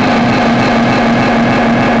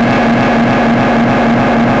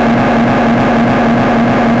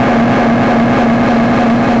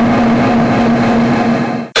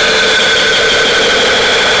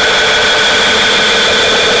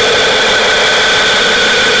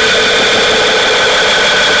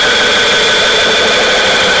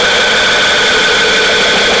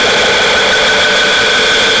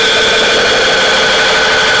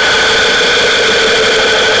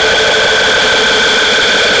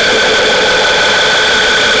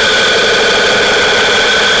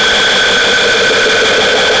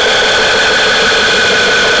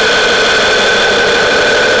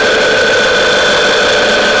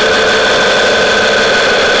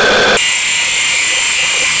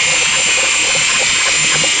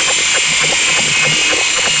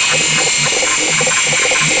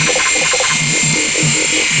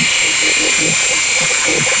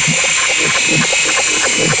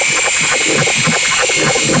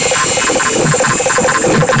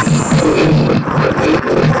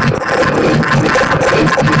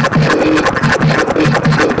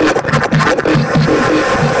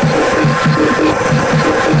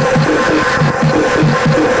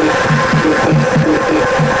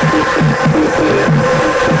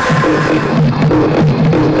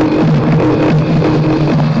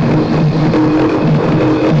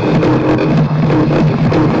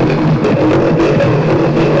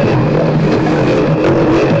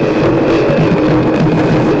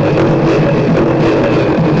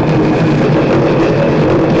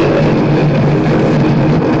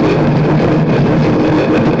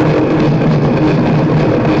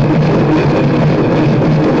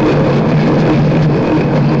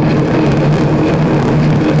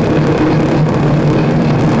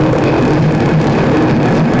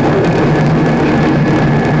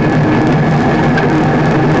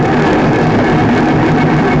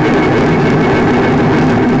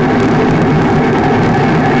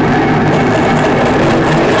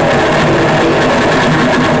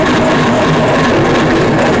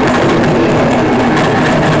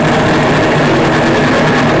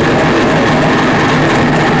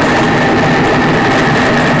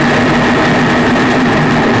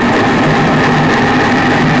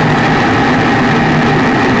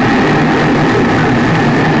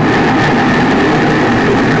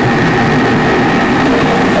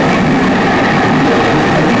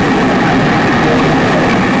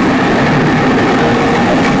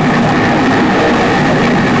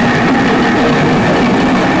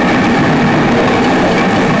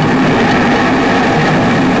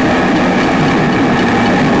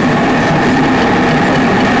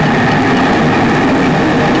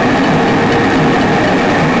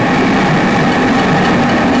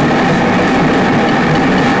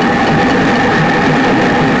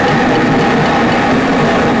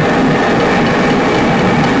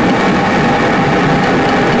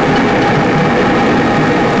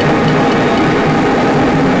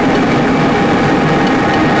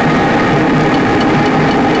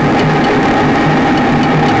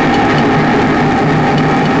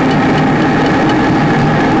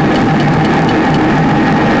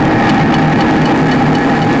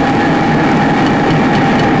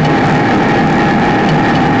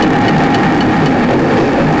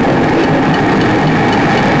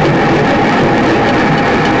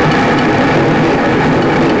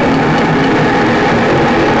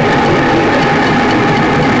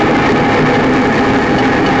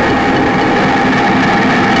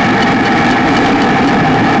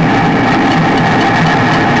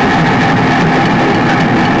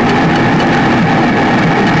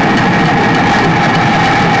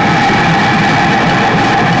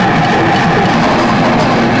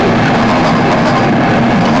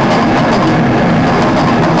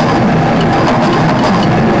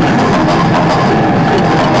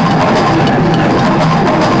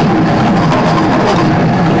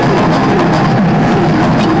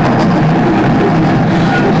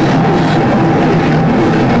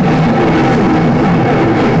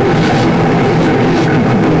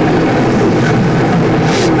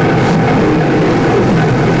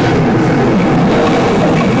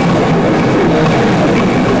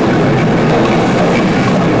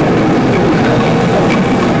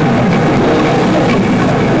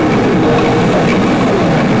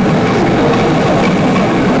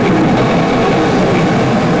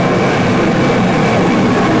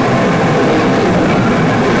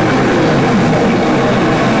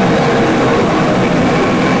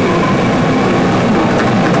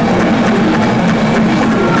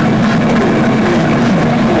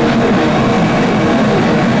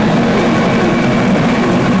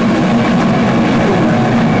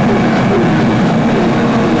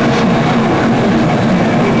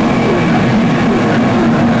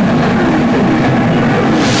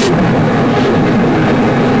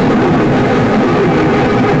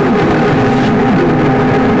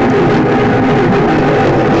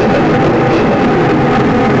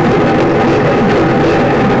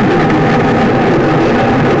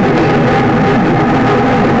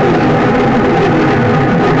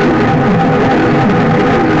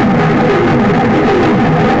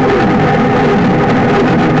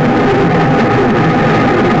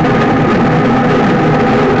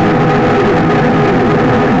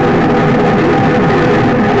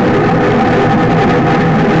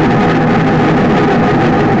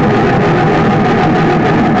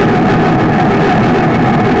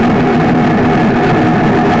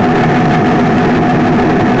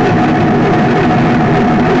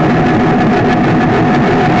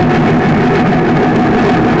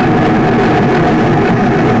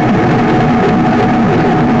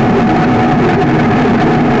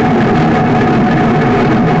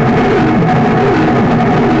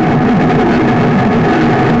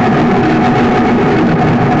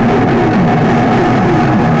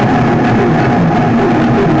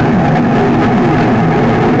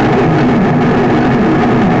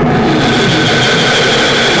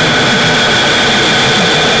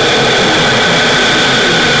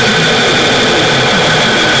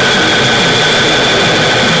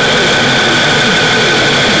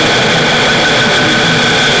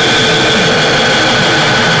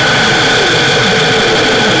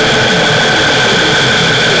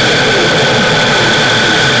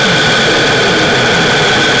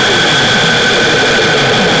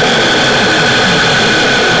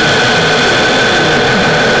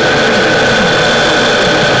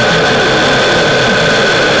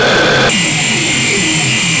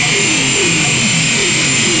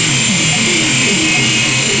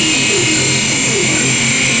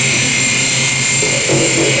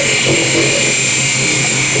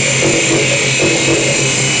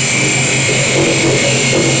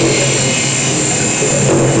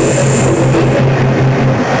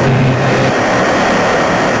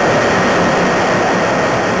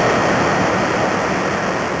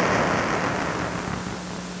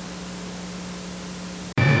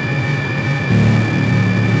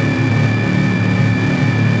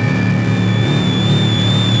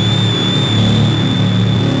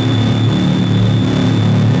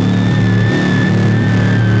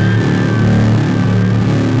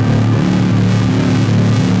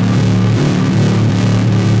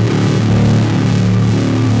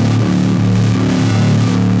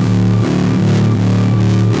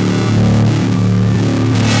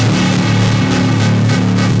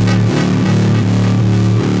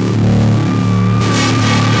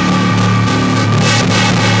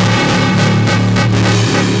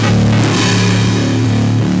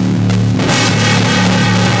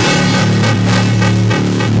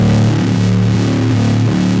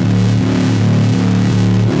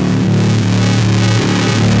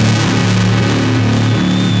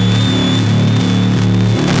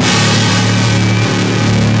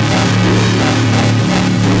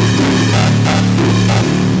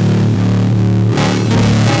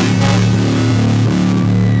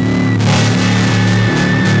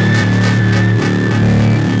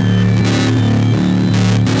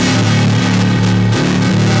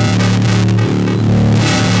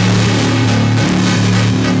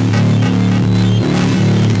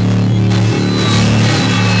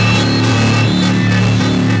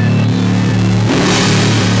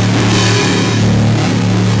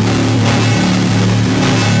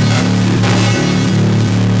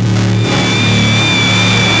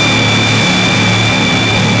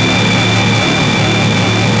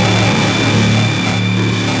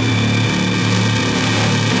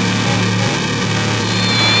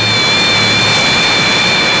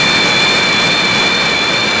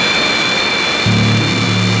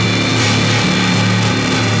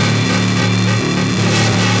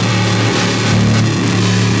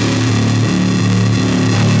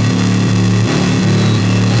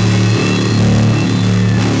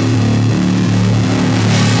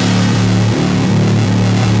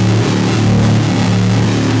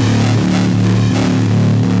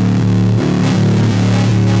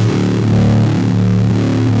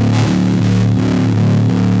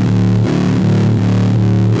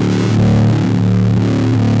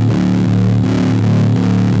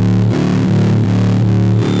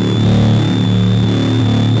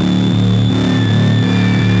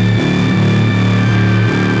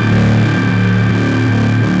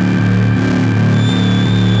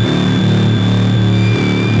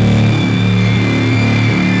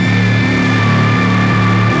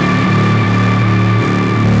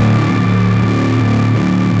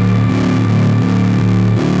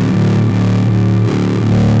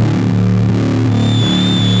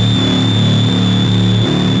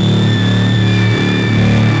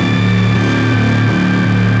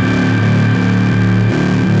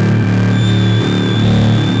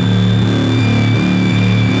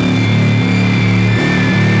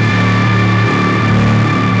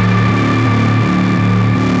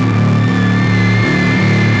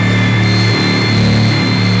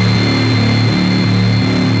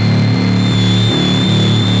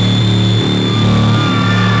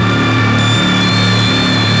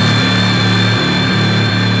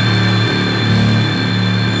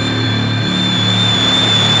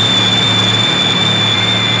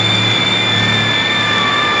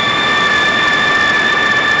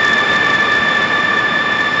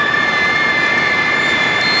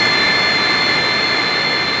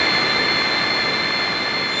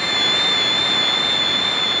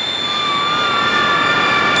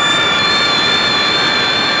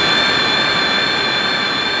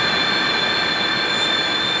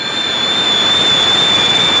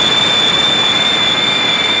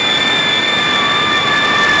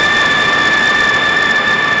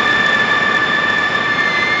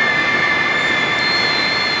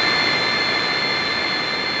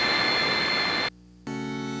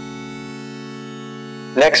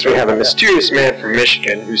 Next, we have a mysterious man from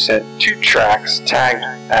Michigan who sent 2 tracks tagged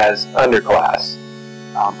as Underglass.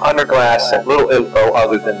 Underglass sent little info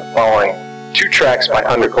other than the following: 2 tracks by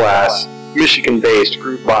Underglass, Michigan-based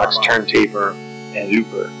Groovebox turntable and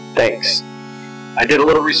looper. Thanks. I did a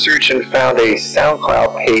little research and found a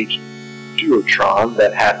SoundCloud page, Duotron,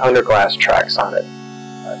 that had Underglass tracks on it.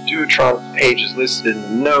 Duotron's page is listed in the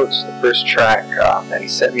notes. The first track that he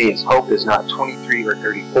sent me is Hope Is Not 23 or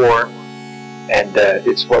 34, and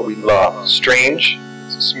it's what we love. Strange.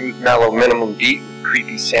 It's a smooth, mellow, minimum beat with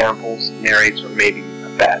creepy samples. It narrates what may be a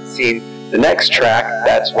bad scene. The next track,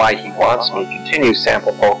 That's Why He Wants Me, continues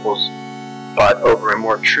sample vocals, but over a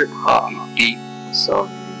more trip-hoppy beat with some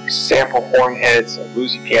sample horn heads, a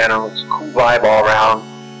bluesy piano. It's a cool vibe all around.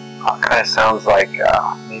 Kind of sounds like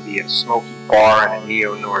maybe a smoky bar and a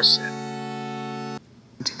neo-Norse.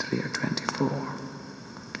 23 or 24.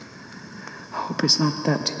 Hope is not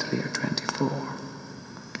 33 or 24.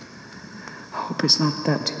 Hope is not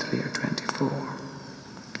 33 or 24.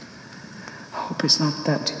 Hope is not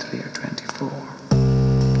 33 or 24.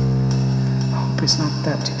 Hope is not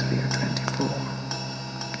 33 or 24.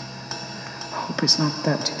 Hope is not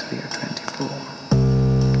 33 or 24.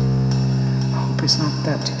 Hope is not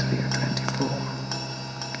 33 or 24.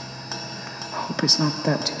 Hope is not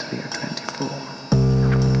 33 or 24.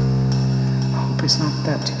 Hope is not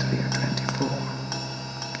 33 or 24.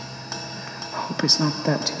 Hope is not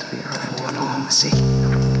 33 or 24.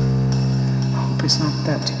 Hope is not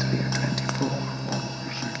 33 or 24.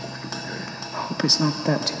 Hope is not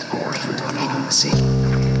 33 or 24.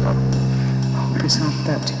 Hope is not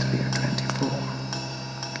 33 or 24.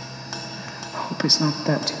 Hope is not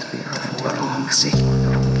 33 or 24.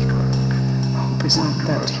 Hope is not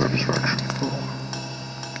 33 or 24.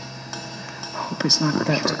 Hope is not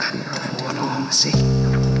 33 or 24.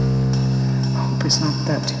 Hope is not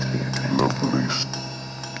 33 or 24.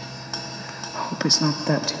 Hope is not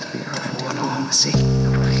 33 or 24.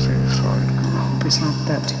 Hope is not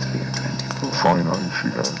 33 or 24. Fine eyes she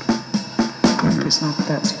had. Hope is not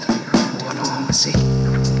 33 or 24.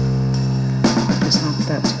 Hope is not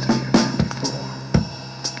 33 or 24.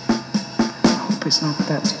 Hope is not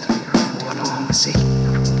 33 or 24. Hope is not 33 or 24.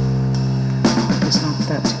 Hope is not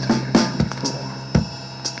 33 or 24.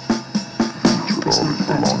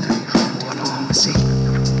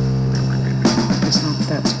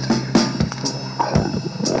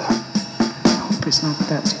 Hope is not 33 or 24. Hope is not 33 or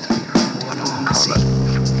 24.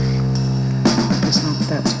 Hope is not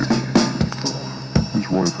 33 or 24. His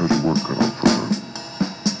wife has a work cut out for her.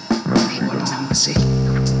 Never see that.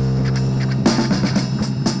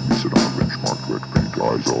 He said on a benchmark red paint,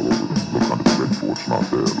 eyes all over them. Look under the red for it's not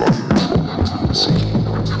there.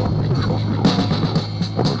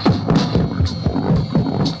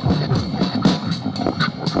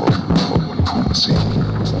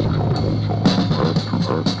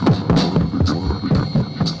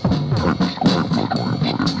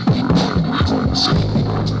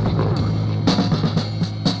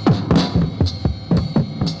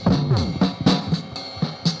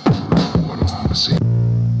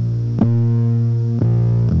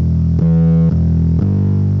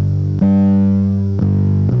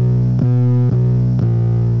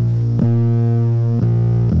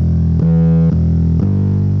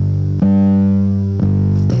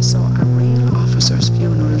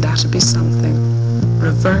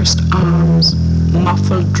 Reversed arms,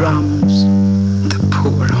 muffled drums, the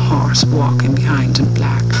poor horse walking behind in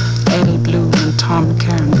black, Eddie Blue and Tom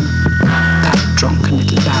Kernan, that drunken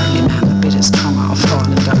little barely man that bit his tongue off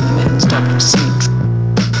falling down the men's WC.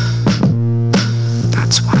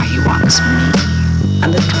 That's why he wants me.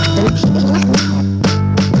 And the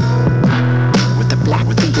with the black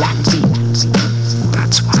feet.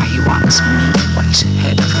 That's why he wants me. White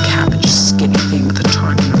head of cabbage, skinny thing with a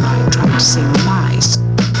turn in her eye, trying to sing lies.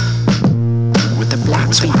 With the black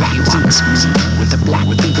feet, he wants me. With the black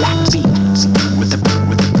feet. With the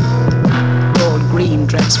gold green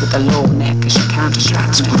dress with the low neck, as she can't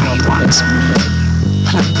attract me. That's why he wants me.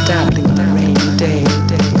 And I'm dabbling in the rainy day.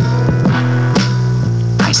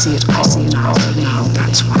 I see it all now.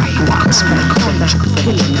 That's why he wants me.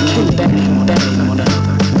 Killing and burying one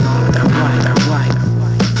another. They're wide.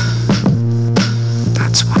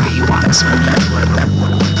 That's why he wants me.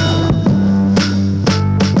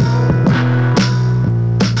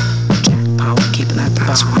 Jack Power keeping that.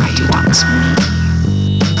 That's why he wants me.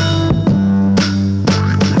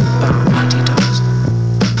 That barn he does.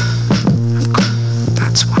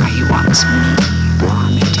 That's why he wants me.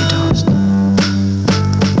 Barn he does.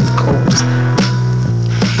 Of course.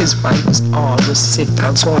 His wife is always sick.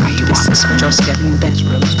 That's why he wants me. Just getting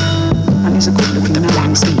better. And he's a good looking man. Black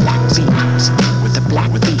feet. With the black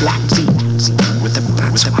seeds.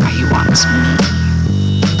 That's why he wants me.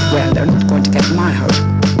 Well, they're not going to get my heart.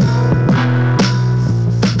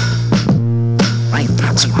 Right,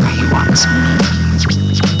 that's why he wants me.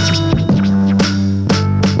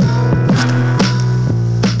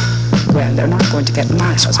 Well, they're not going to get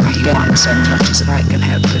my husband again so much as if I can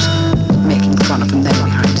help it. Making fun of him then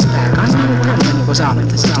behind his back. I know when he goes on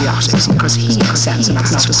with this idiotics because he has sense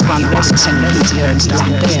enough not to spawn the rest and his ears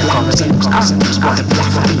down there conversations with the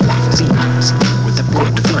black seeds. With the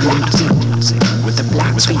black seeds. With the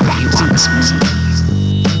black seeds.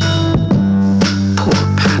 Poor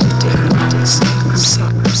Paddy dear, I'm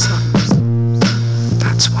sorry.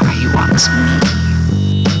 That's why he wants me.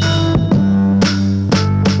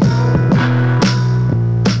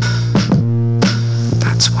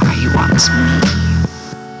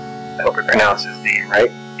 I hope I pronounced his name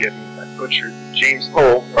right. Forgive me if I butchered. James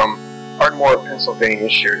Hole from Ardmore, Pennsylvania,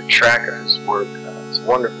 shared a track of his work. It's a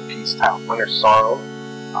wonderful piece titled Winter Sorrow.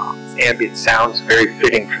 Its ambient sound is very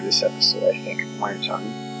fitting for this episode, I think, of wintertime.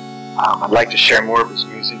 I'd like to share more of his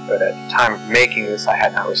music, but at the time of making this, I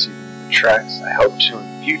had not received any more tracks. I hope to in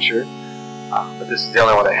the future, but this is the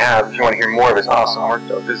only one I have. If you want to hear more of his awesome work,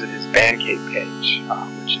 though, visit his Bandcamp page,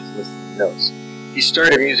 which is listed in the notes. He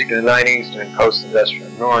started music in the 90s doing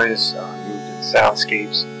post-industrial noise, moved into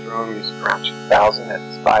soundscapes and drone music around 2000 at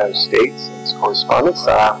his bio states and his correspondence.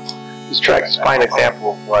 This track is a fine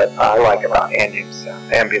example of what I like about ambient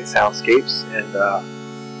soundscapes, and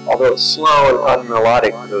although it's slow and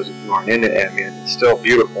unmelodic for those of you who aren't into ambient, it's still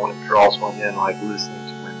beautiful and it draws one in like listening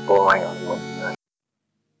to wind blowing on a windy night.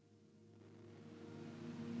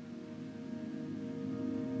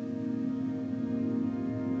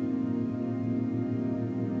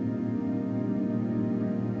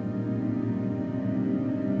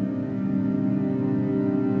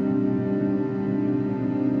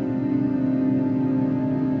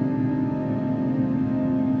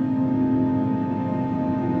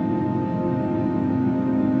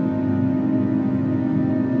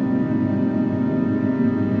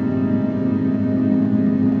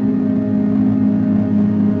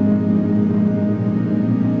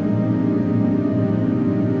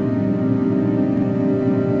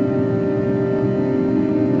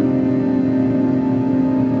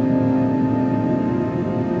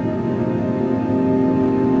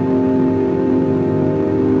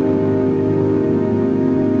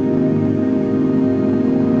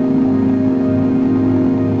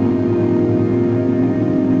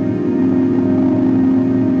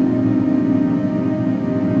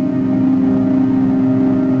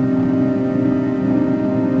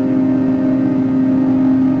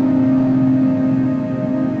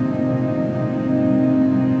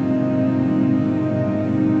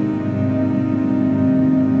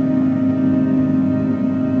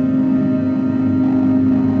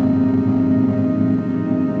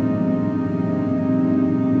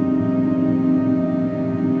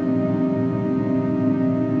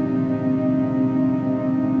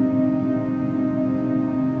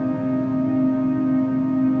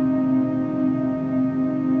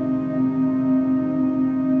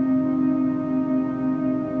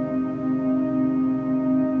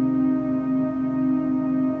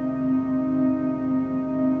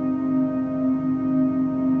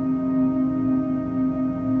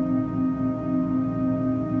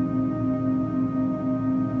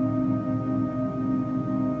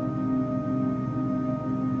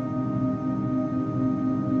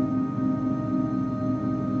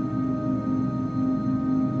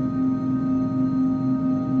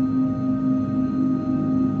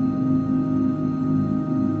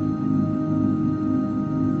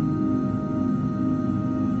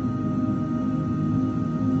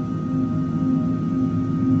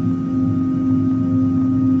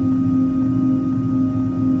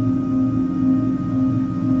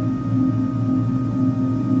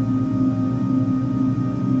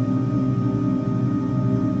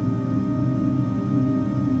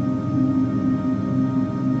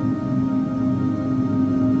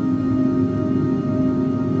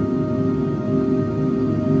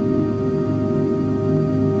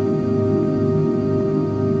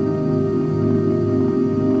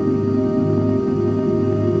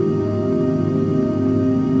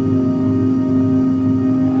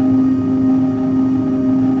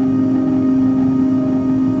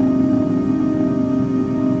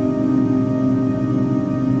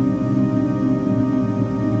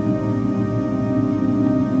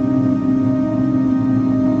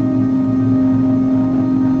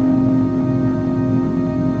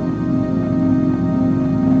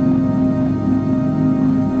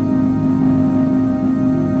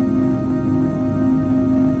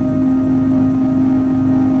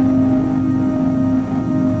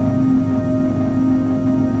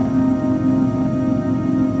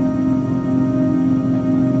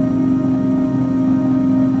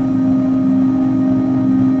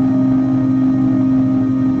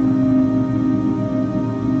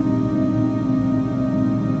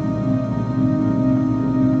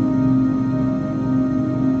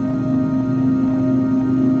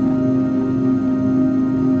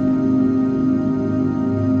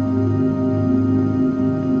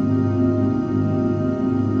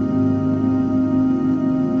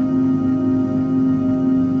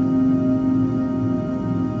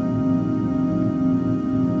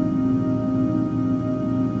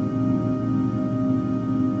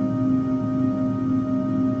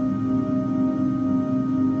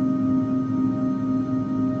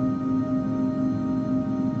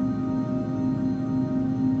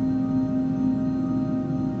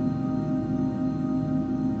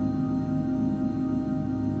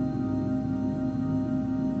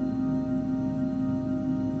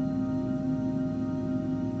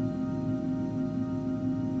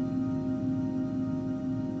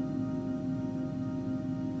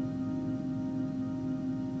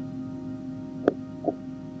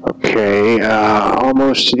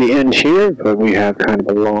 almost to the end here, but we have kind of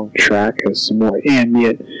a long track of some more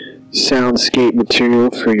ambient soundscape material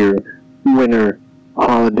for your winter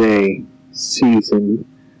holiday season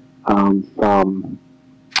from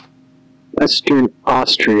Western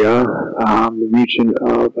Austria, the region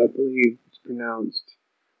of, I believe it's pronounced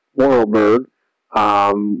Vorarlberg.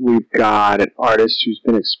 We've got an artist who's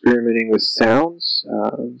been experimenting with sounds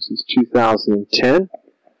since 2010.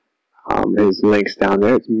 His link's down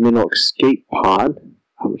there. It's Mental Escape Pod,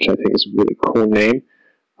 which I think is a really cool name.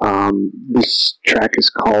 This track is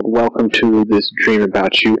called Welcome to This Dream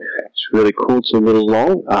About You. It's really cool. It's a little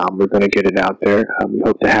long. We're going to get it out there. We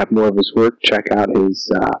hope to have more of his work. Check out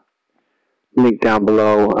his link down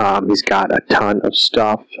below. He's got a ton of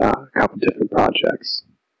stuff, a couple different projects.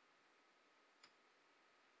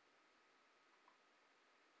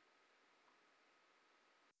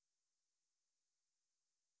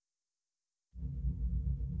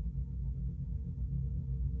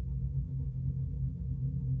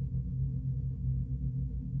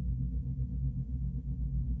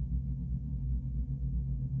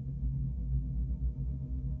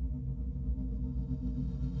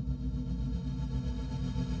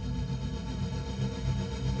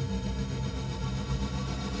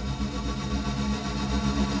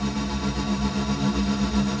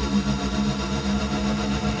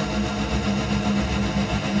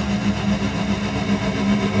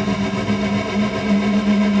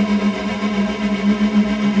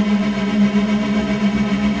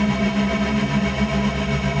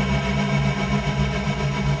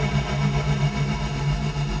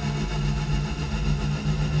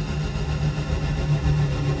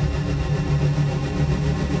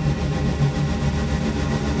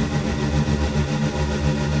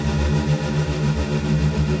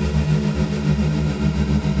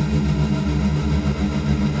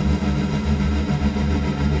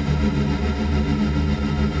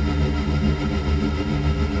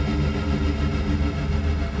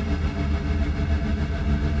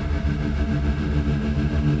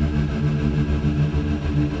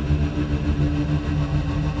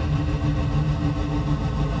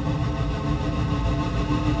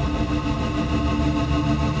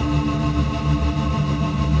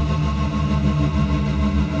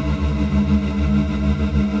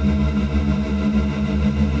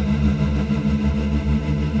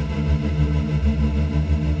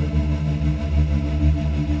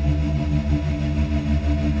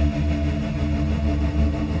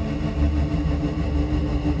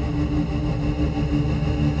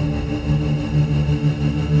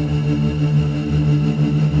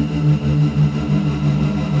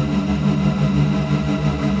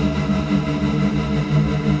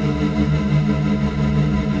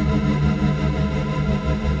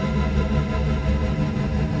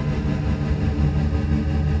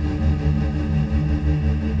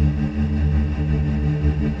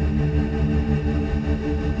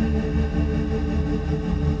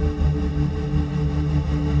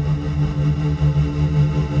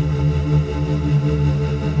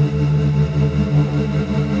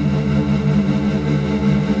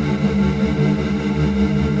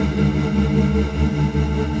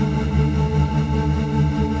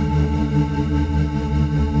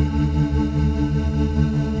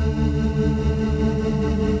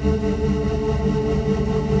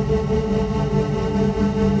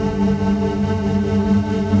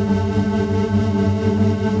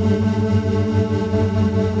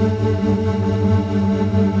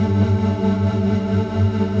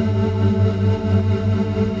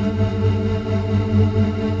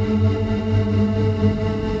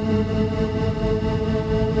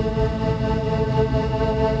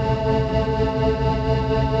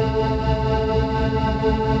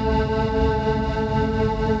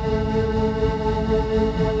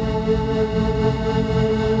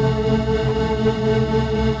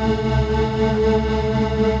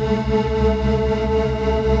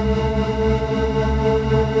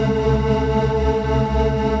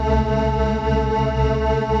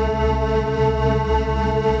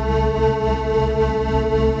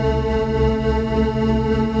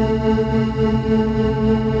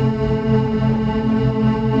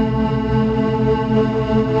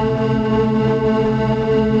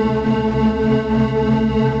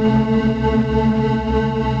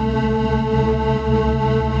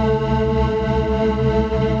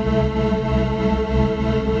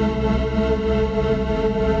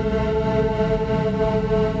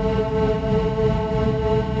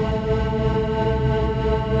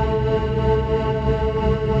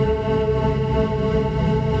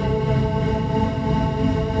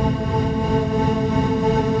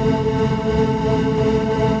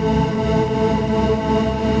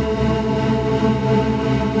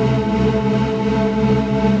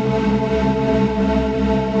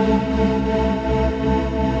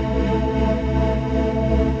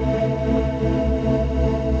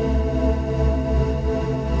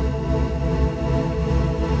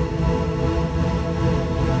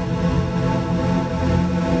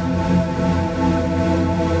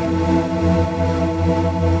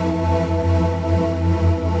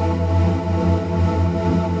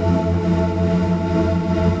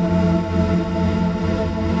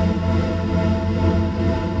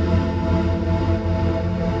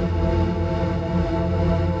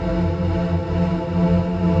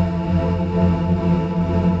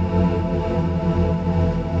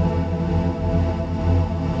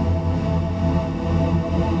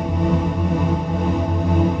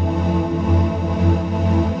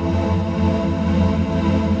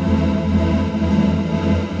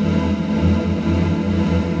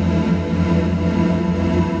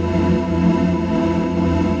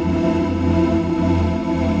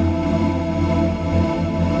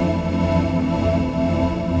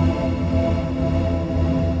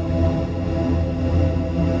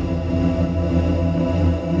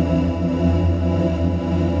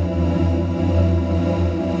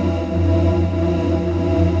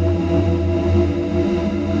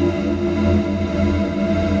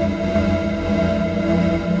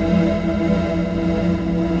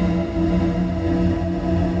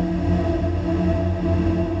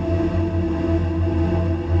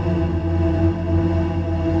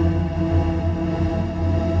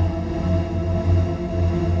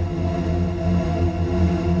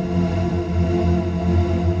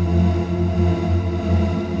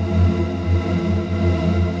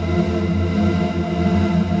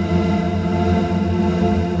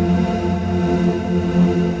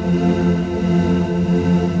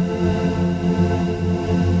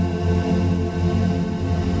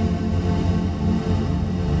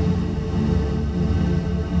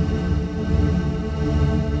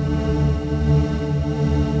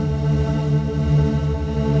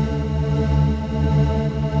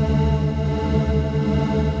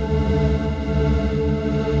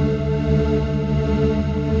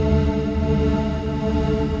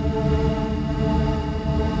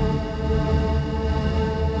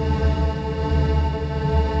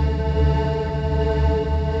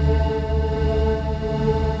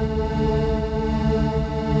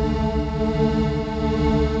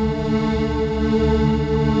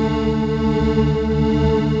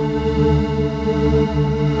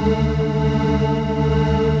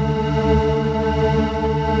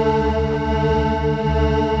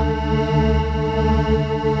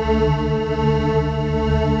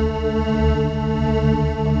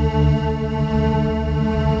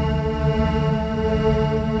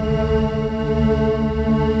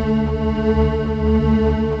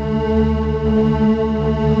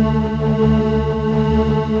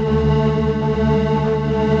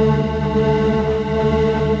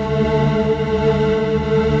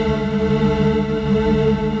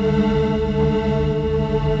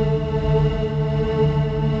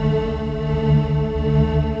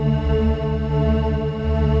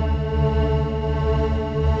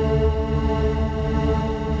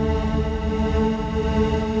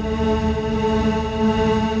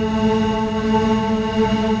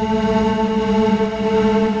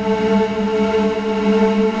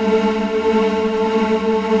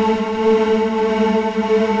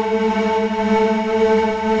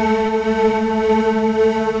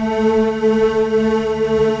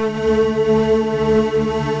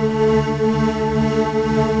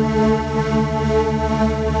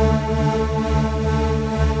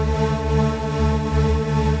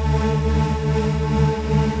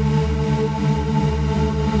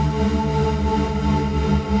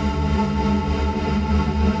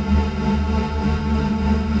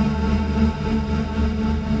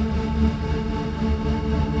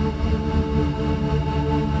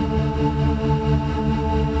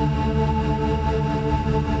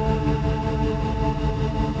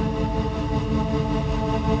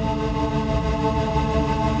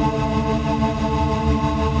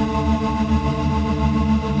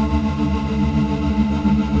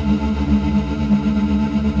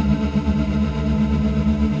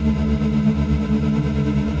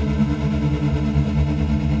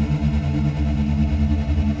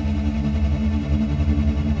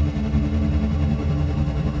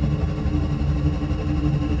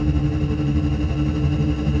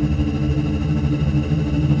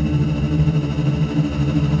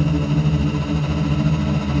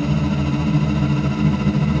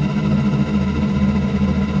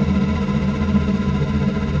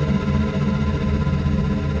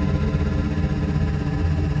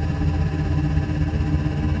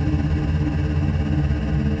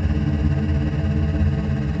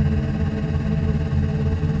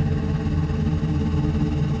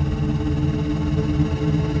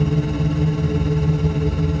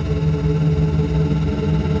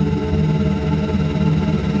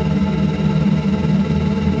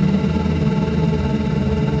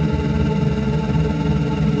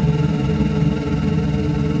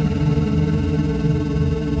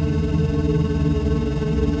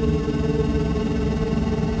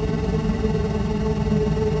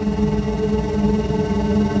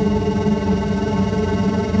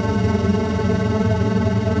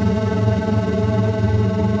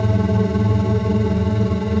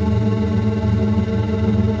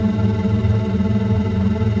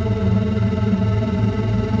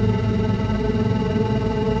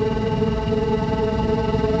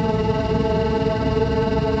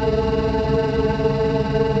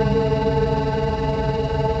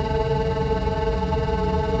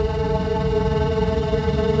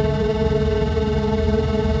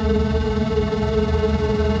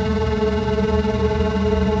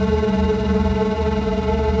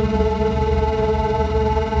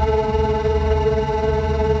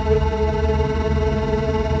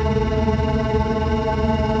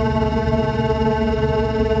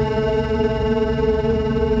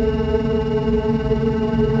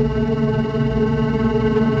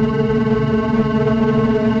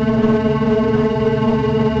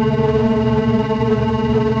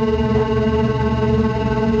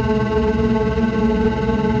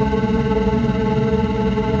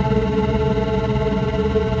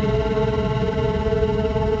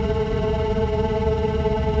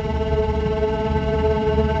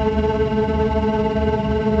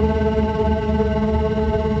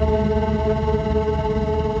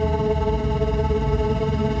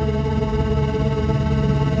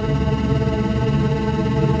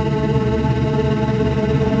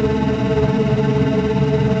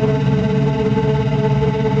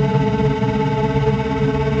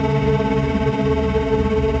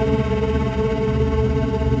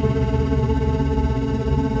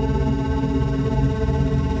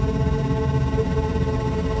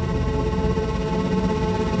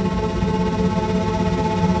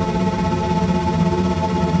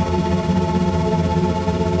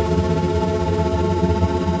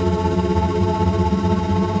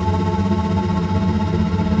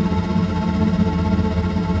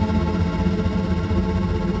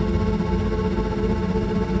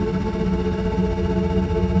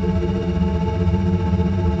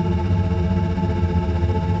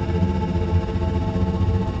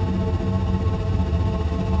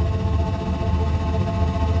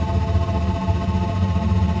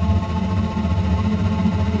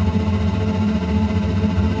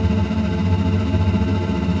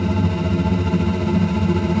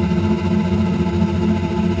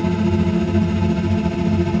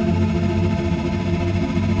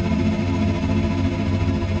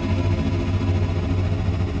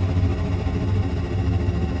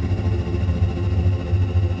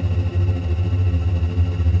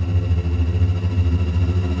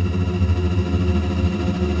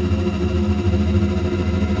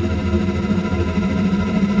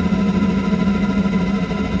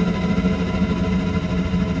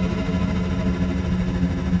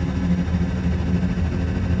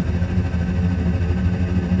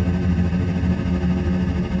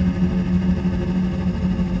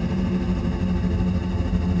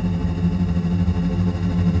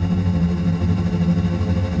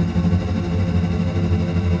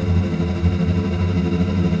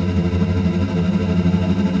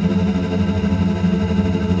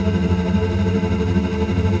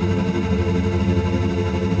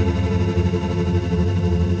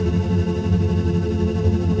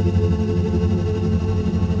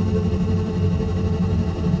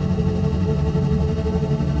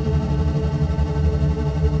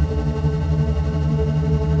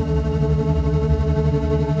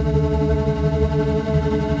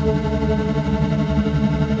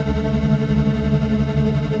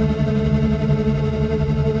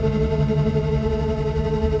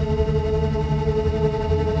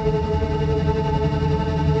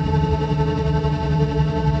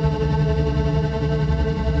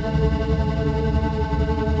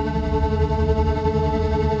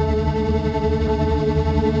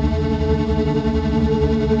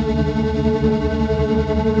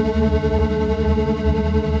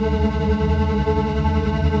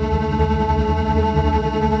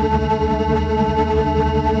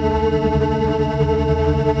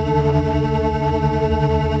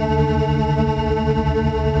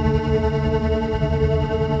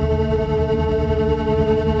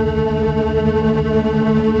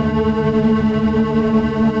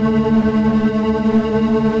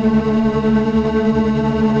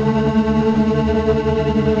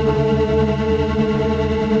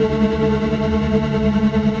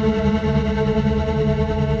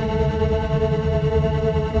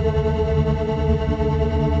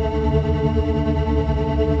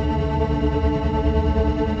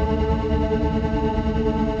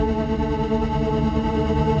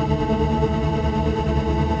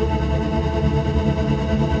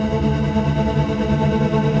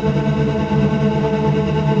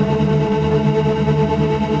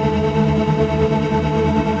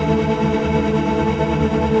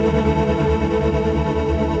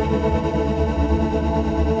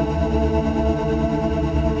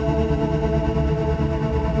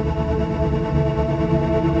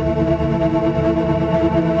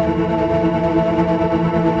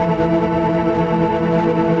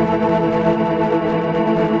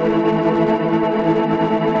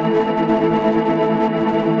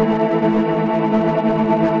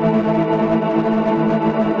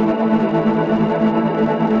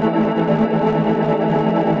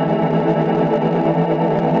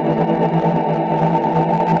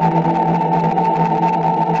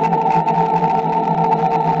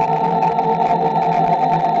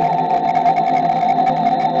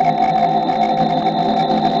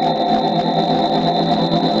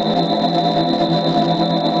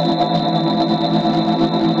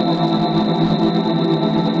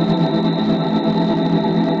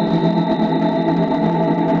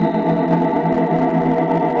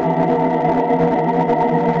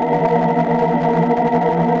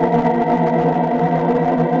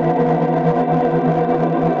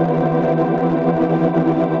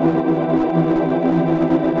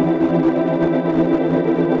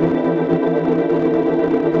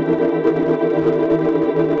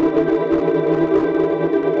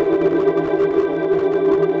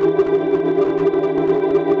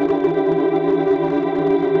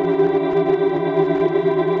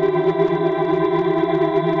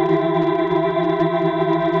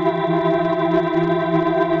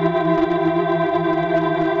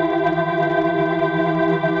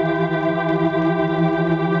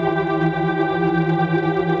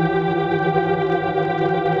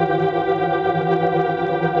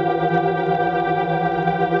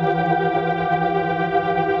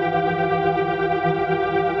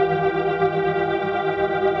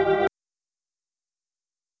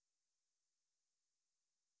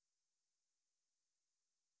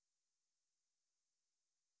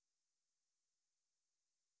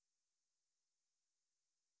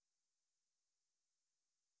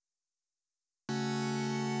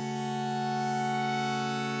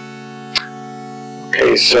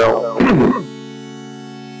 Okay, so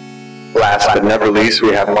last but never least, we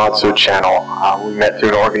have Matzo Channel. We met through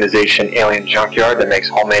an organization, Alien Junkyard, that makes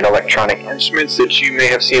homemade electronic instruments that you may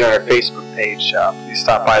have seen on our Facebook page. Please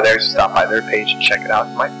stop by their page and check it out.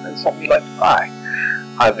 You might find something you'd like to buy.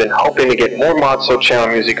 I've been hoping to get more Matzo Channel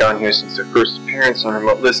music on here since their first appearance on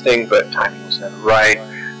remote listening, but timing was never right.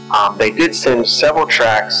 They did send several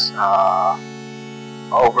tracks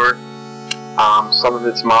over. Some of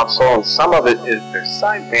it's Matzo, and some of it is their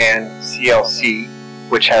side band, CLC,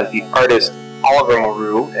 which has the artist Oliver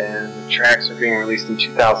Maru, and the tracks are being released in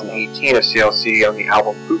 2018 of CLC on the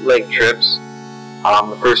album Bootleg Trips.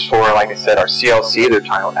 The first four, like I said, are CLC, they're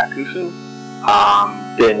titled Akufen.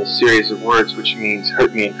 Then a series of words, which means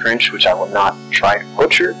hurt me in French, which I will not try to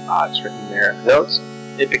butcher. It's written there in the notes.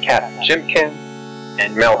 Ipecat Jimkin,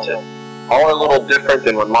 and Melted. All are a little different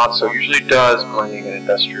than what Matzo usually does, blending an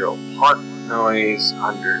industrial punk noise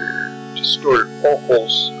under distorted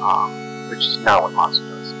vocals, which is not what Matzo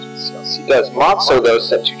does. It's what CLC does. Matzo, though,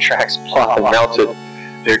 sent two tracks, Plot and Melted.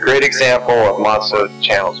 They're a great example of Matzo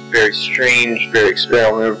Channel's very strange, very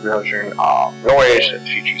experimental version of noise that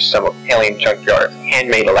features some of Alien Junkyard's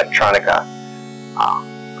handmade electronica.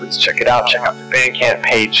 Please check it out. Check out the Bandcamp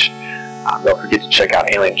page. Don't forget to check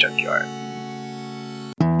out Alien Junkyard.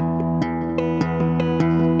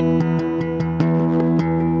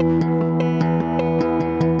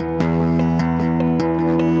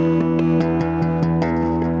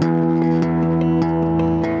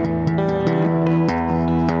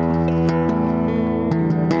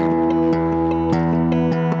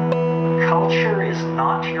 Culture is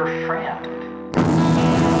not your friend.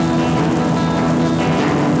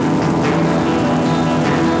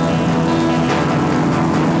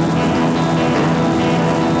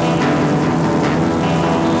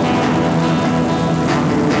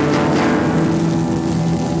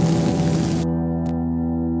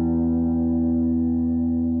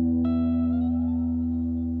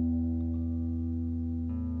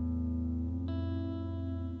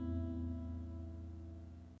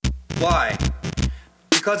 Why?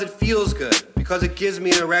 Because it feels good, because it gives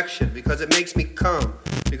me an erection, because it makes me come,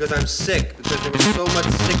 because I'm sick, because there was so much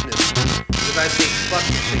sickness, because I say fuck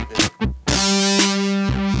the sickness.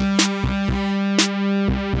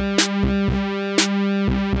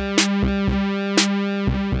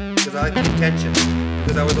 Because I like attention,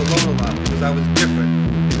 because I was alone a lot, because I was different,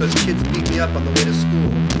 because kids beat me up on the way to school,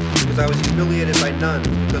 because I was humiliated by nuns,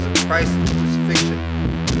 because of Christ and crucifixion,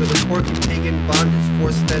 because of porky pagan bondage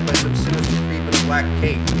force-fed by some sinister creep in a black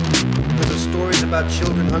cape, because of stories about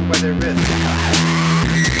children hung by their wrists.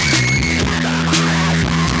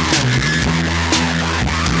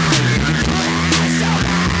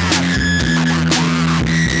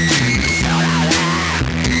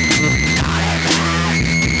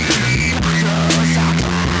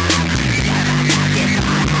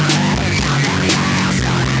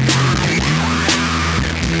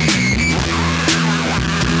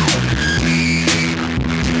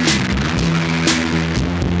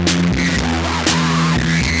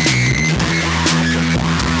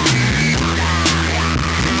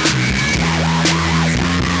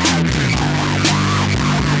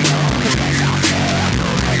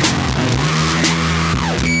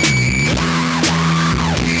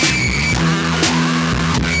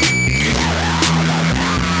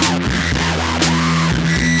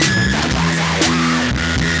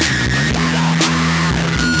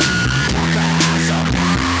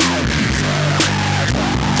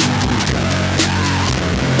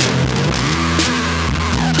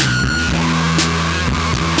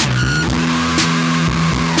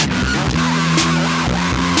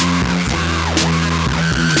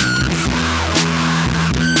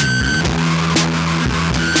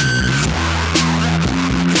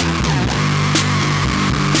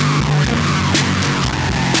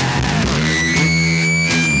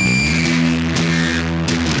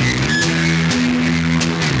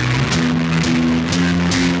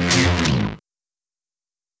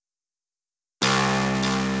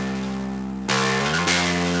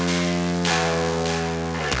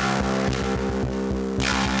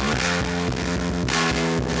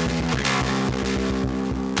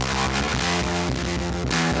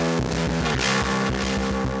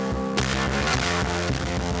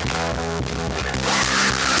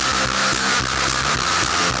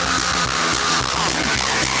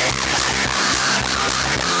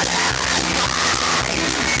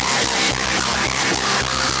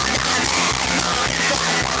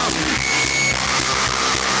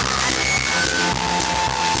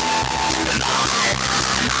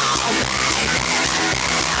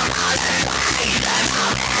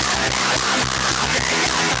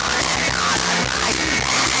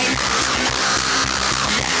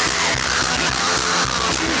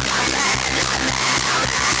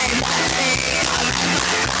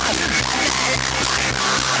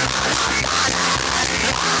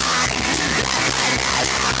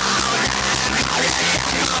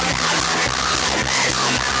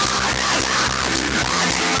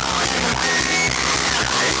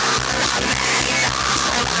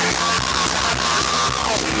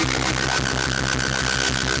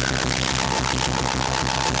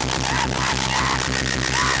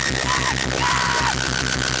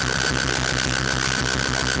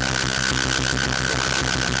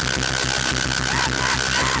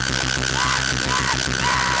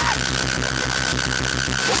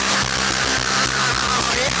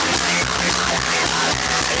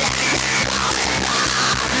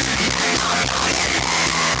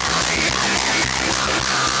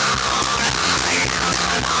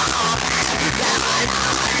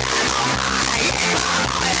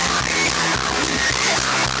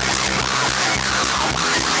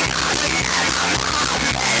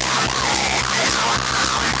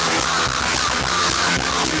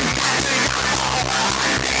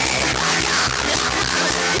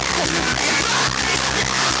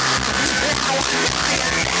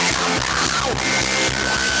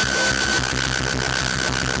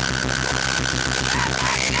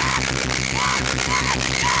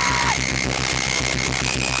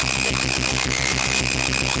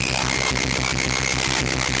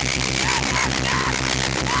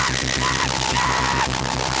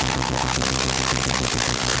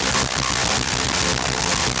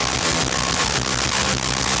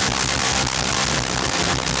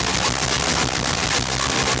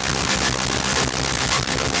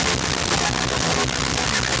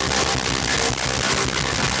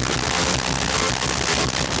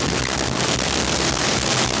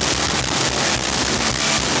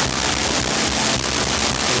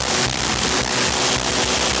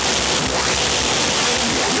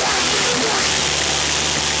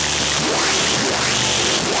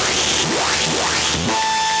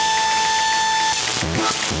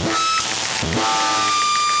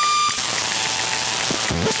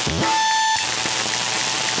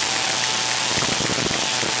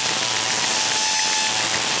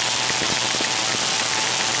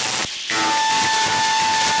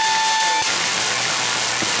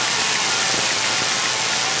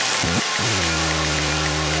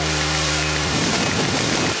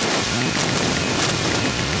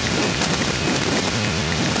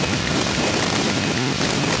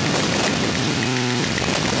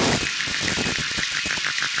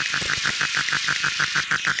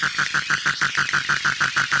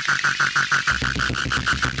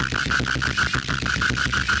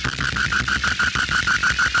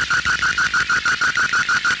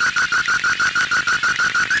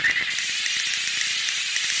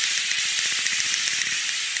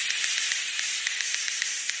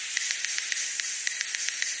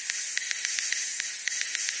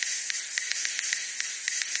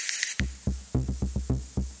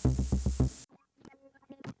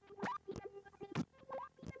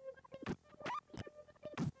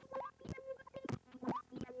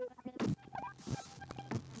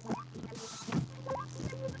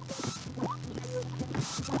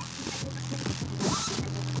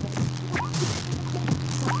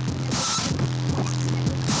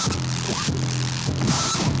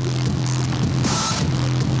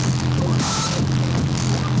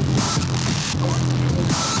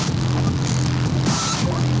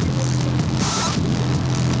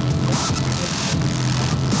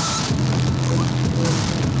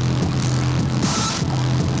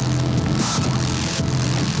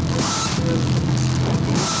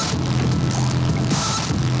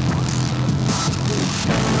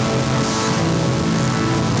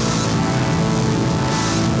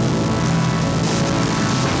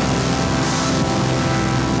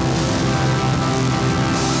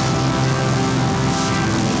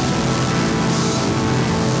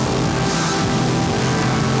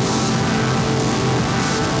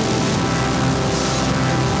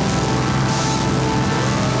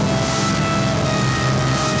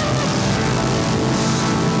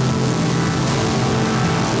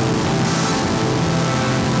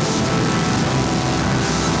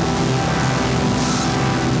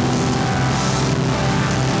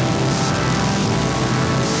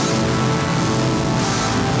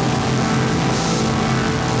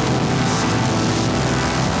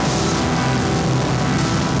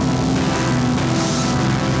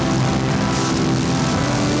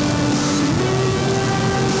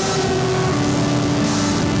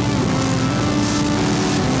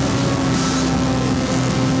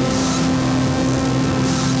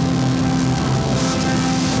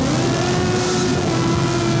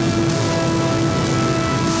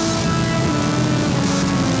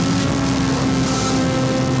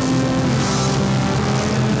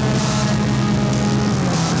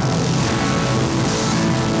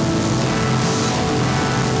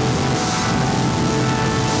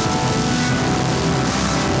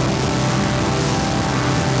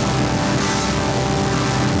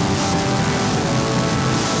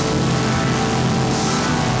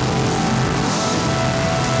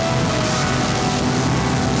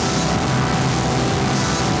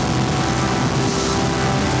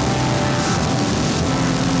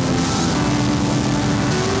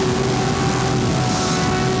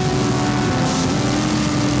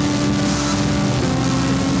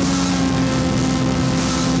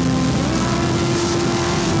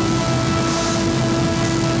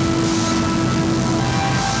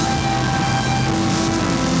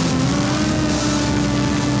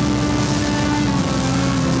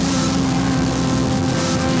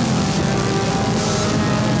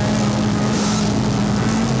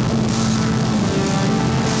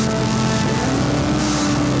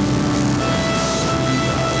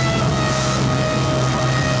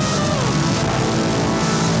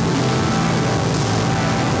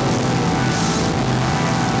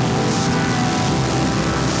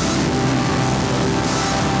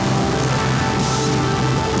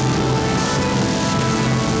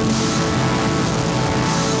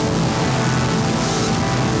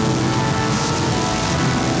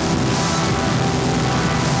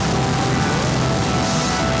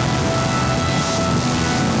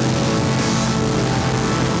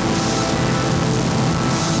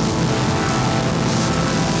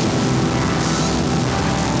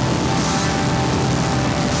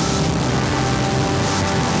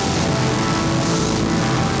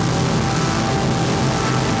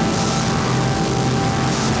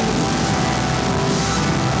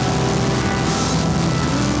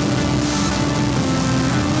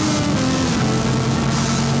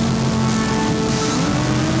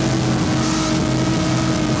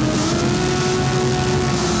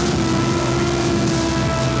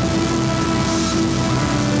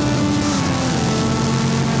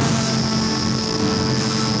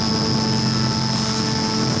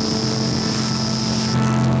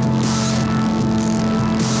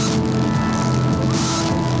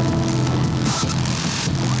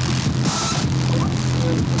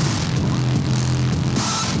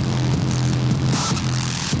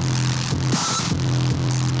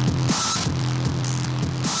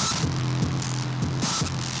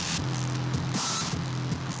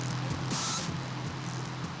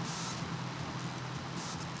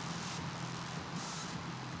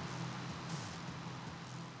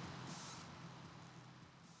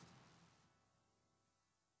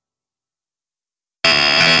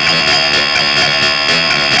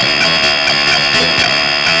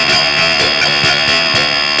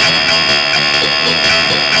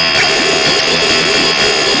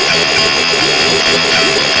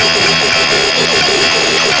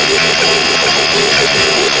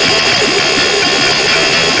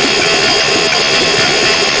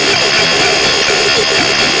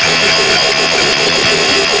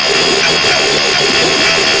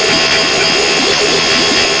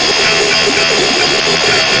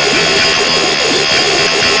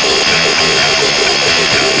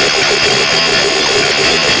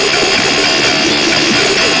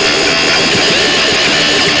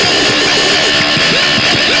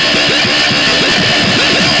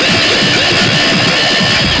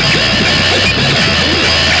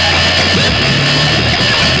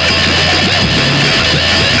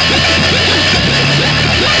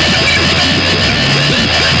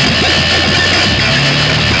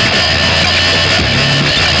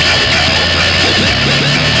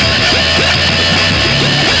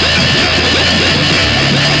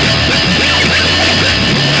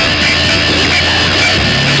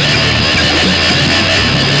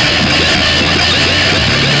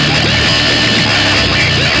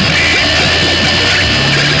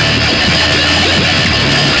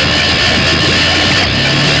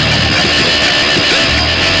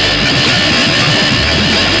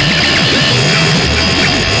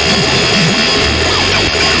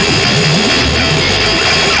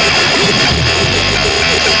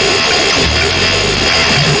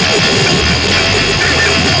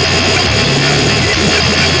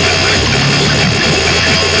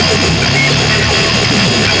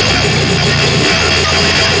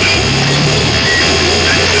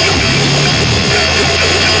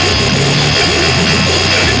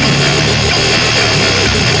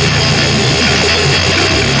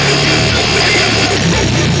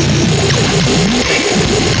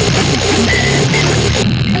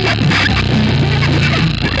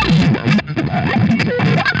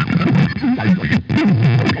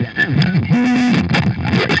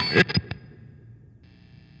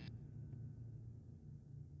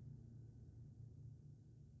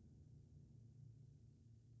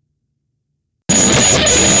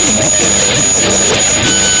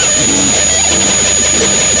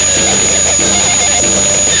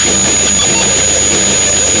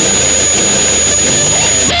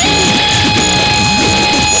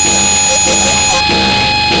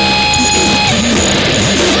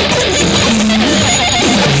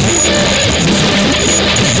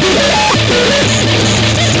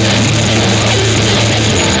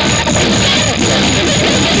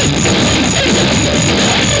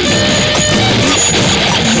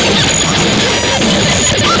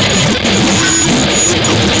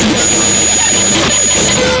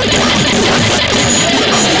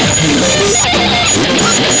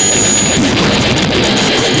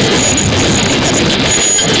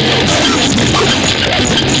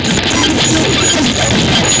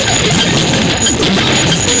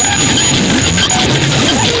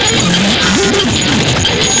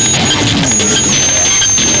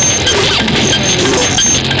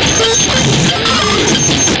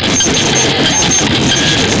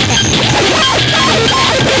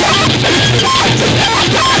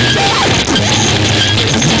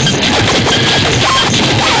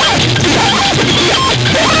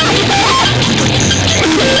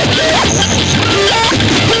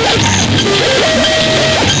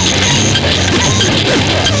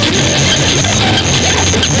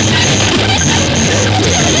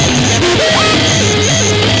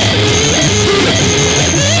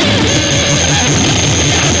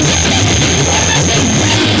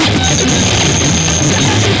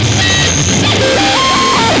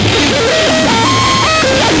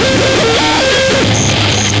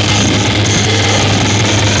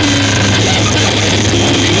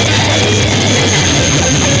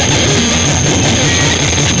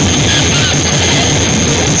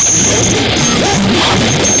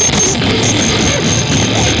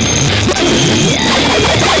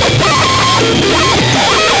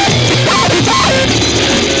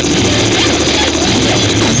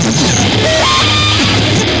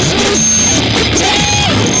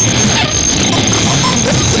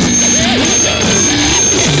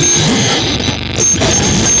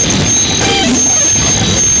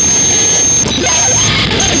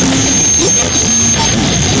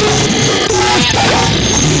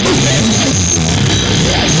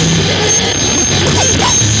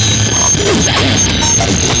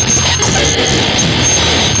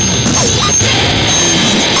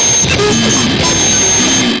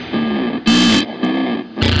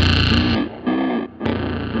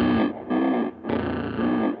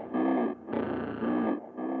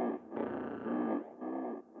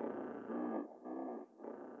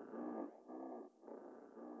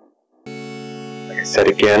 Said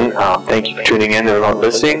again, thank you for tuning in and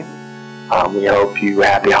listening. We hope you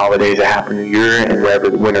happy holidays, a happy new year, and wherever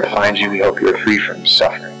the winter finds you, we hope you're free from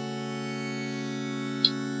suffering.